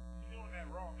 "Hey, you're doing that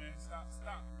wrong, man. Stop.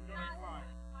 You're gonna get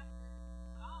fired."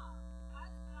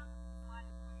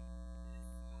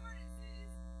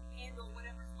 Handle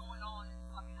whatever's going on in the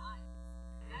fucking island.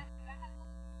 That has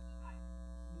nothing to do with the pilot.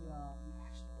 He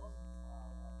actually wasn't.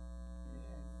 He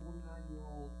had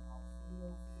 49-year-old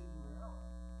Alfredo Figueroa.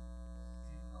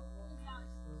 Taking up one in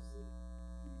Mexico City.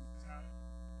 He's Italian.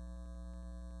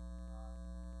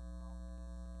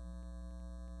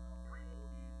 Alfredo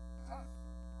would be Italian.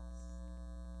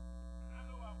 I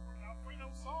know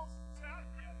Alfredo sauce is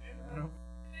Italian. No.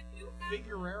 But you have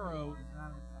Figueroa is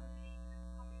not Italian.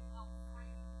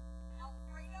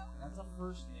 Alfredo? That's a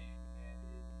first name, and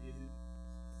it isn't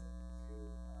specific to.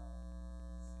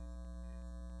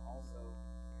 It's also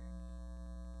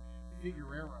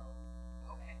Figueroa.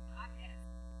 Okay, I guess.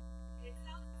 It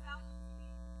sounds Italian to me.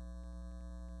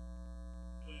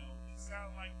 Well, it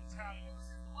sounds like Italian.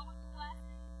 What was the last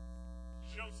name?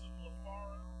 Joseph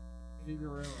LaFaro.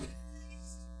 Figueroa. Sounds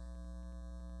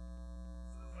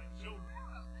like Joe. Figueroa,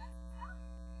 that's Italian.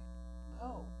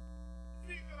 No.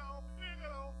 Figaro.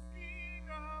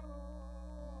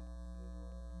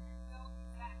 No,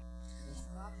 exactly. It's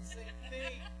not the same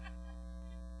thing.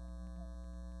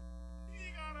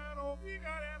 Figaro.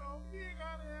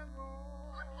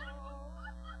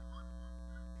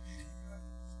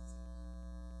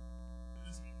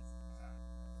 This means it's Italian.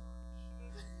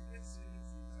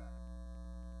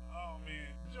 Oh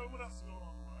man, Joe, what else is going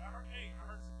on? I heard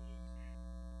some news, man.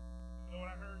 You know what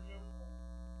I heard, Joe?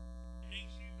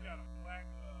 HU got a black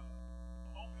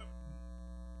homecoming.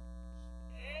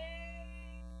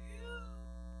 Hey, you.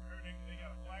 Heard they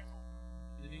got a black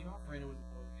homecoming. The name Alfredo was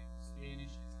both named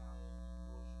Spanish, Italian, and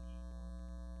Portuguese.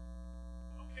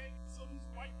 Okay, so he's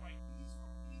white. He's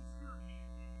European,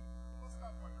 man. Let's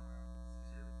not fuck around.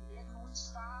 Can we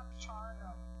stop trying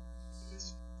to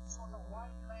this for the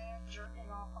white man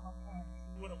jerking off on a plane?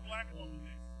 With a black woman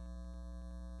next.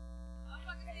 I'm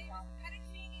fucking name is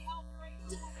Fettuccine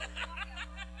Alfredo.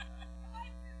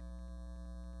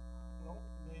 Don't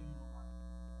blame him on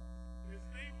His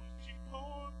name was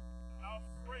Chicon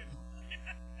Alfredo.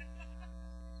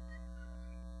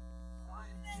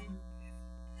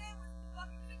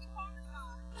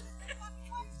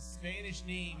 Spanish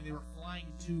name, they were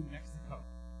flying to Mexico.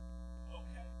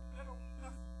 Okay, that don't mean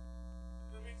nothing.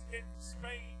 That means getting to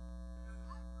Spain.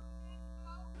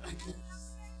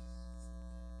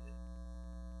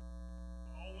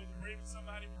 Always braving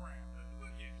somebody brown.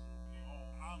 Look at you,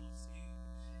 all olive skin.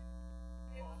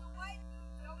 It was a white dude,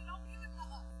 so we don't give it to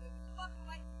us. It was a fucking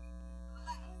white dude.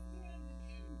 Relax.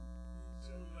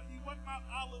 So like, he wasn't my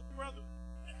olive brother.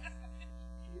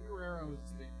 Figueroa is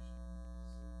Spanish.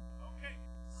 Okay,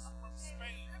 from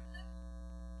Spain.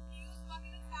 He was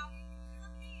fucking Italian. He was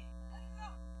European. Let it go.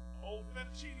 Old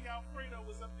Fettuccine Alfredo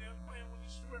was up there playing with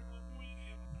his shrimp linguine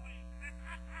in the plane.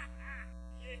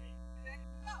 Yeah. Let it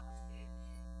go.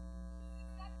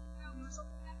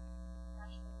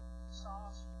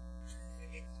 Sauce.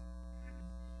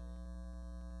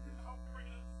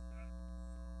 Alfredo's.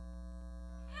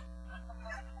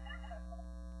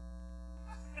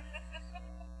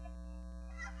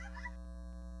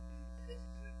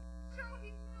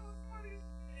 Joey, you know what's funny?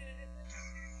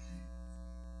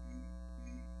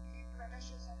 He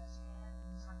finishes in his hand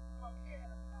and he's like, fuck yeah.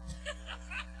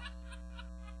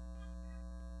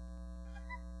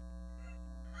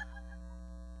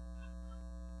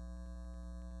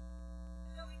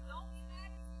 Joey, don't be mad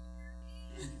at me.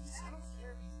 I don't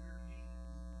care if he's European.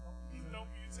 Don't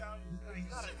be Italian.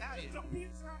 He's not Italian. Don't be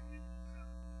Italian.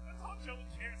 That's all Joey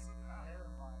cares about.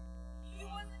 He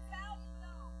was Italian,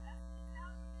 though. That's the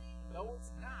Italian thing. No,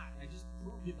 it's not. I just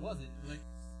proved it wasn't. Like,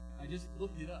 I just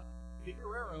looked it up.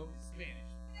 Figueroa is Spanish.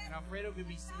 And Alfredo could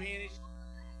be Spanish.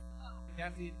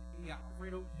 Definitely, yeah,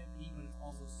 Alfredo can be, but it's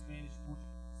also Spanish,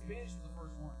 Portuguese. Spanish is the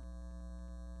first one.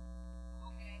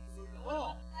 Okay.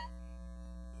 Oh!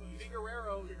 So he's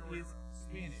Figueroa is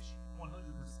Spanish, 100%.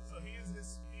 So he is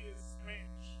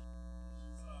Spanish, which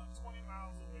is 20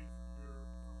 miles away from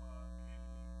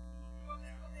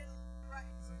Right.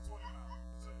 So 20 miles.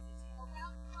 So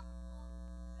Around the fucking corner.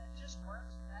 It just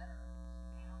works better.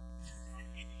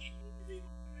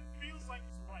 it feels like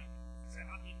it's right.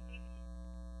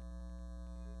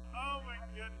 Oh my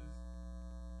goodness.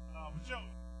 But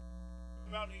Joey,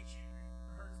 about HU,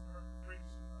 heard great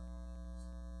shit.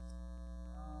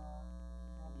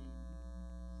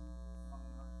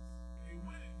 They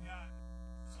went and got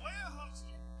Claire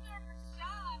Huxtable.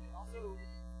 Also,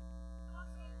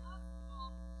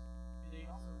 they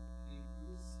also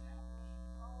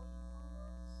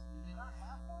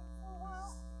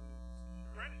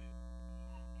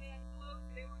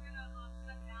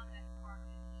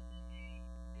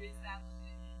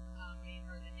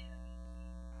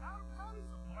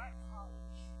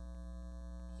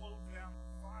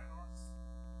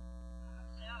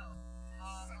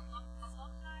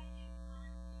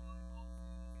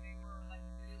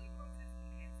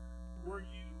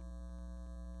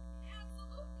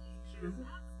You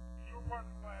were part of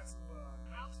the class of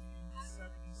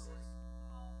 1976.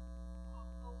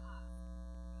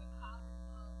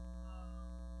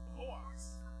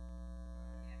 Coax.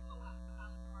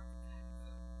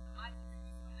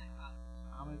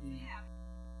 I'm gonna be.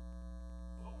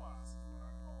 Coax is what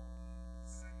I call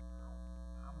the second girl.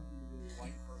 I'm gonna be really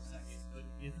white for a second, but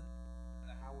isn't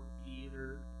the Howard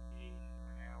Theater a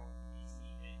renowned DC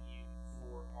venue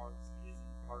for arts? Isn't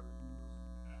part of the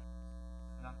No.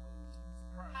 not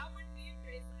Right. Howard Theater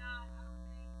is not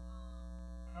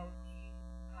Howard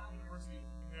University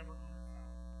never owned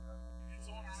Howard. It's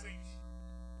on the same.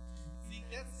 See,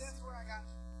 that's where I got.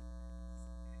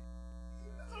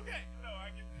 That's okay. No, I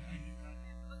get that.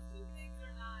 Those two things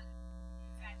are not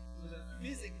attached. So they're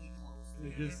physically close.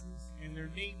 They're just and their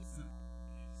names sound.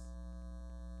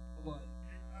 But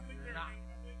I think they're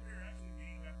actually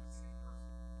named after the same person.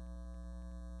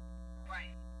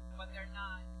 Right. But they're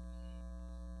not.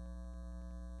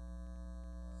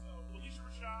 So Alicia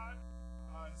Rashad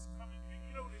is coming. And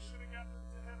you know they should have got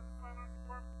the head of the fine arts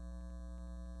department.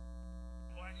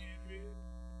 Black Hand Bid.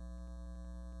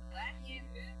 Black and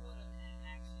Bid would have been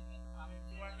actually probably.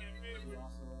 Black Hand Bid. we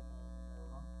also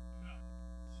No.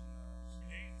 She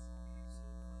danced. So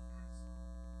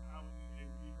I would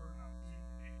give her an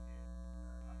opportunity.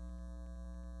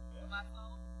 My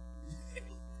phone.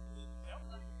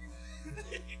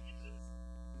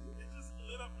 It just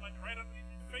lit up like right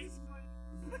underneath your face. I'm like,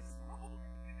 what's wrong?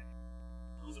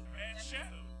 Those are bad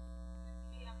shadows.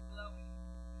 See, I'm glowing.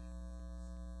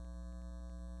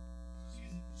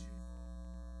 She's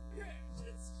yeah,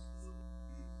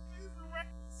 she's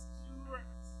reckless. She's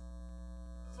reckless.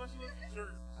 That's why she lives in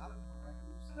Jersey. I don't know.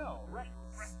 Reckless. No,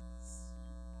 reckless. Reckless.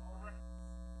 Reckless.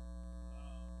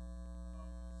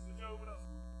 So Joe, what else?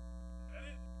 That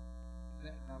it?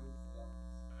 That was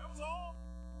That was all.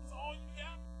 That was all you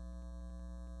got.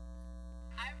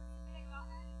 I think I'll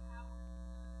add in Howard.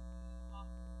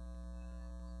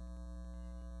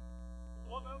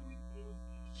 Well, no, it was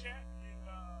in the chat, and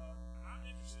I'm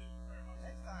interested in very much.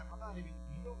 next time. I'm not even.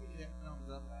 You don't get that thumbs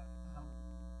up at how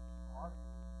hard.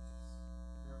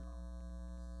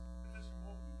 Because you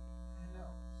won't be. I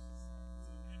know.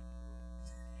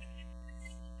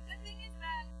 The thing is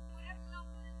that whatever y'all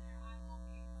put in there, I will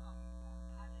be talking about.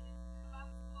 I mean, if I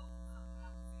was supposed to talk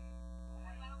about it,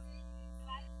 if I was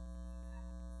excited,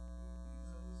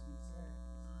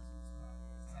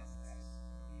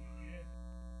 Yeah.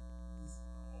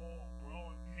 Oh, we're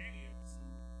all in panties.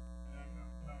 And I'm not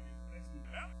talking next week.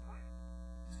 That's fine.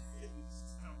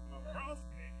 Just talking about bras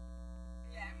panties.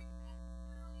 yeah, everything,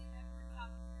 literally every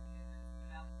topic is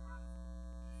about bronze.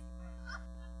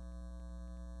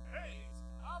 Hey, it's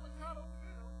avocado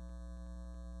fiddle.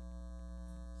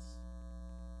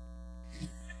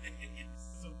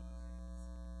 So,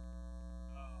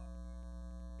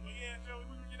 but yeah, Joey,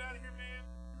 we're gonna get out of here, man.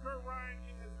 Kurt Ryan,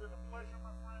 it has been a pleasure,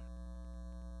 my friend.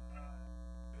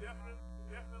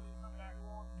 Definitely come back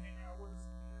on and hang out with us.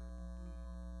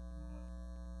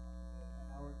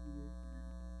 Howard Theater.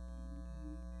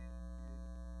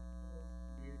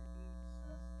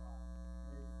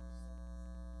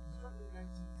 Constructed in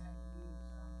 1910, it was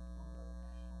founded as one of the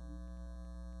national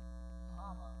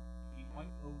comma, a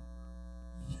white oak.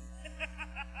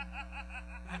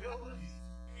 I go with you.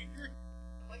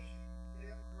 Like,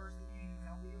 the first thing you need to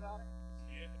tell me about it?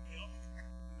 Yeah,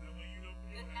 that way you don't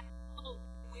The feel that. National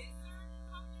Wizard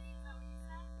Company, is that what you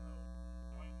said? No,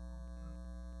 like,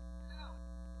 No.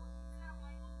 What you said,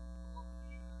 like, what was the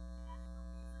National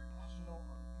Wizard? National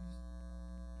Acoustic.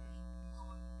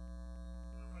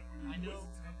 like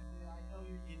I know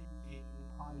you're getting it. It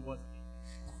probably wasn't it.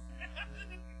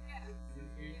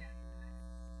 Yeah.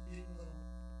 Getting a little.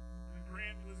 the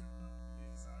Grand Wizard Company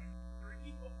inside.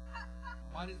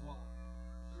 Might as well.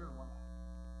 Sure, why not?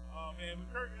 Oh man, but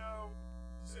Kurt, you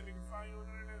said we can find you on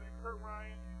the internet at Kurt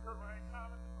Ryan and Kurt Ryan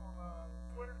Comedy on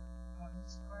Twitter. On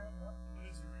Instagram, yep. On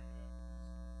Instagram,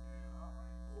 yeah. And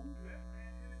alright, cool, man.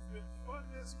 It has been fun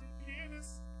this week,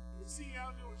 Kandyce. We see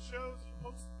y'all doing shows. You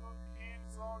posted on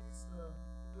Kandyce August.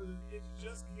 It's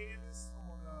just Kandyce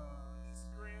on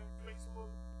Instagram, Facebook,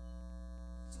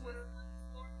 Twitter.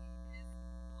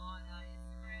 On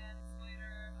Instagram,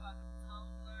 Twitter,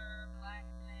 Tumblr, Black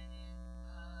Planet,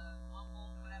 Mumble,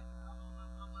 whatever.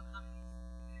 I'm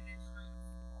internet streams.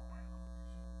 Alright,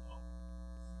 oh.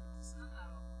 I'm not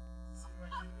old. Seems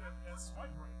like that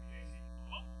swipe right there.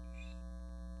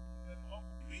 That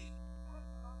beat.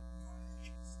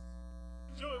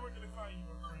 Joey, where can they find you,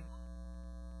 my friend?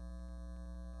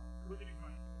 Where can they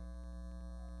find you?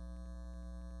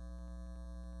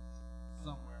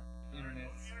 Somewhere. Internet.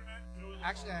 On the internet, Joey.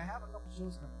 Actually, I have a couple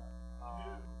shows coming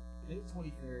up. May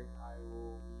 23rd, I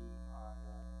will be on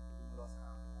Los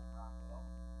Comedy on Rockville.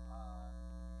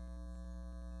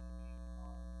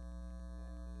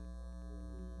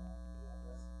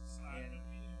 And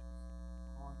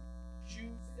on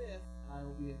June 5th, I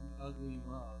will be in Ugly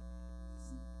Love.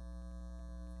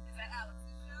 Is that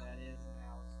Alex's show? That is an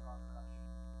Alex Strucker.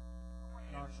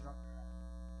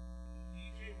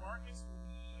 DJMarcus will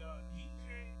be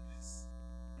DJing this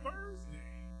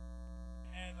Thursday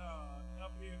and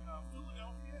up in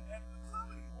Philadelphia at the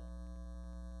Comedy Hall.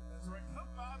 That's right, come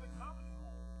by the Comedy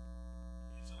Hall.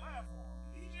 Get your laugh on.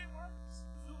 DJMarcus,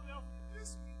 Philadelphia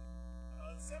this week,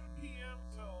 7 p.m.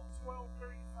 till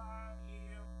 12:35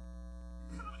 a.m.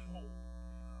 Comedy Hall,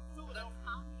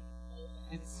 Philadelphia.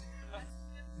 It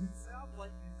sounds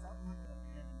like a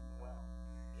band as well.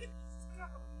 It's kind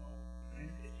of low.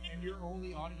 And your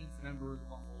only audience member is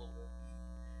Buffalo Bill.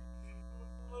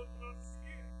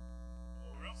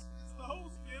 Or else it's the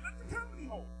host being at the Comedy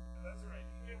Hall. That's right.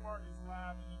 DJMarcus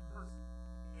live and in person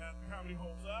at the Comedy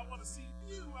Hall. So I want to see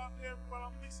you out there while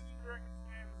I'm mixing these records,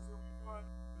 man. This is going to be fun.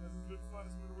 This has been fun.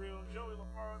 It's been real. Joey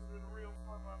LaFarge has been real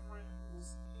fun, my friend. We'll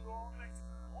see you all next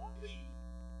time on the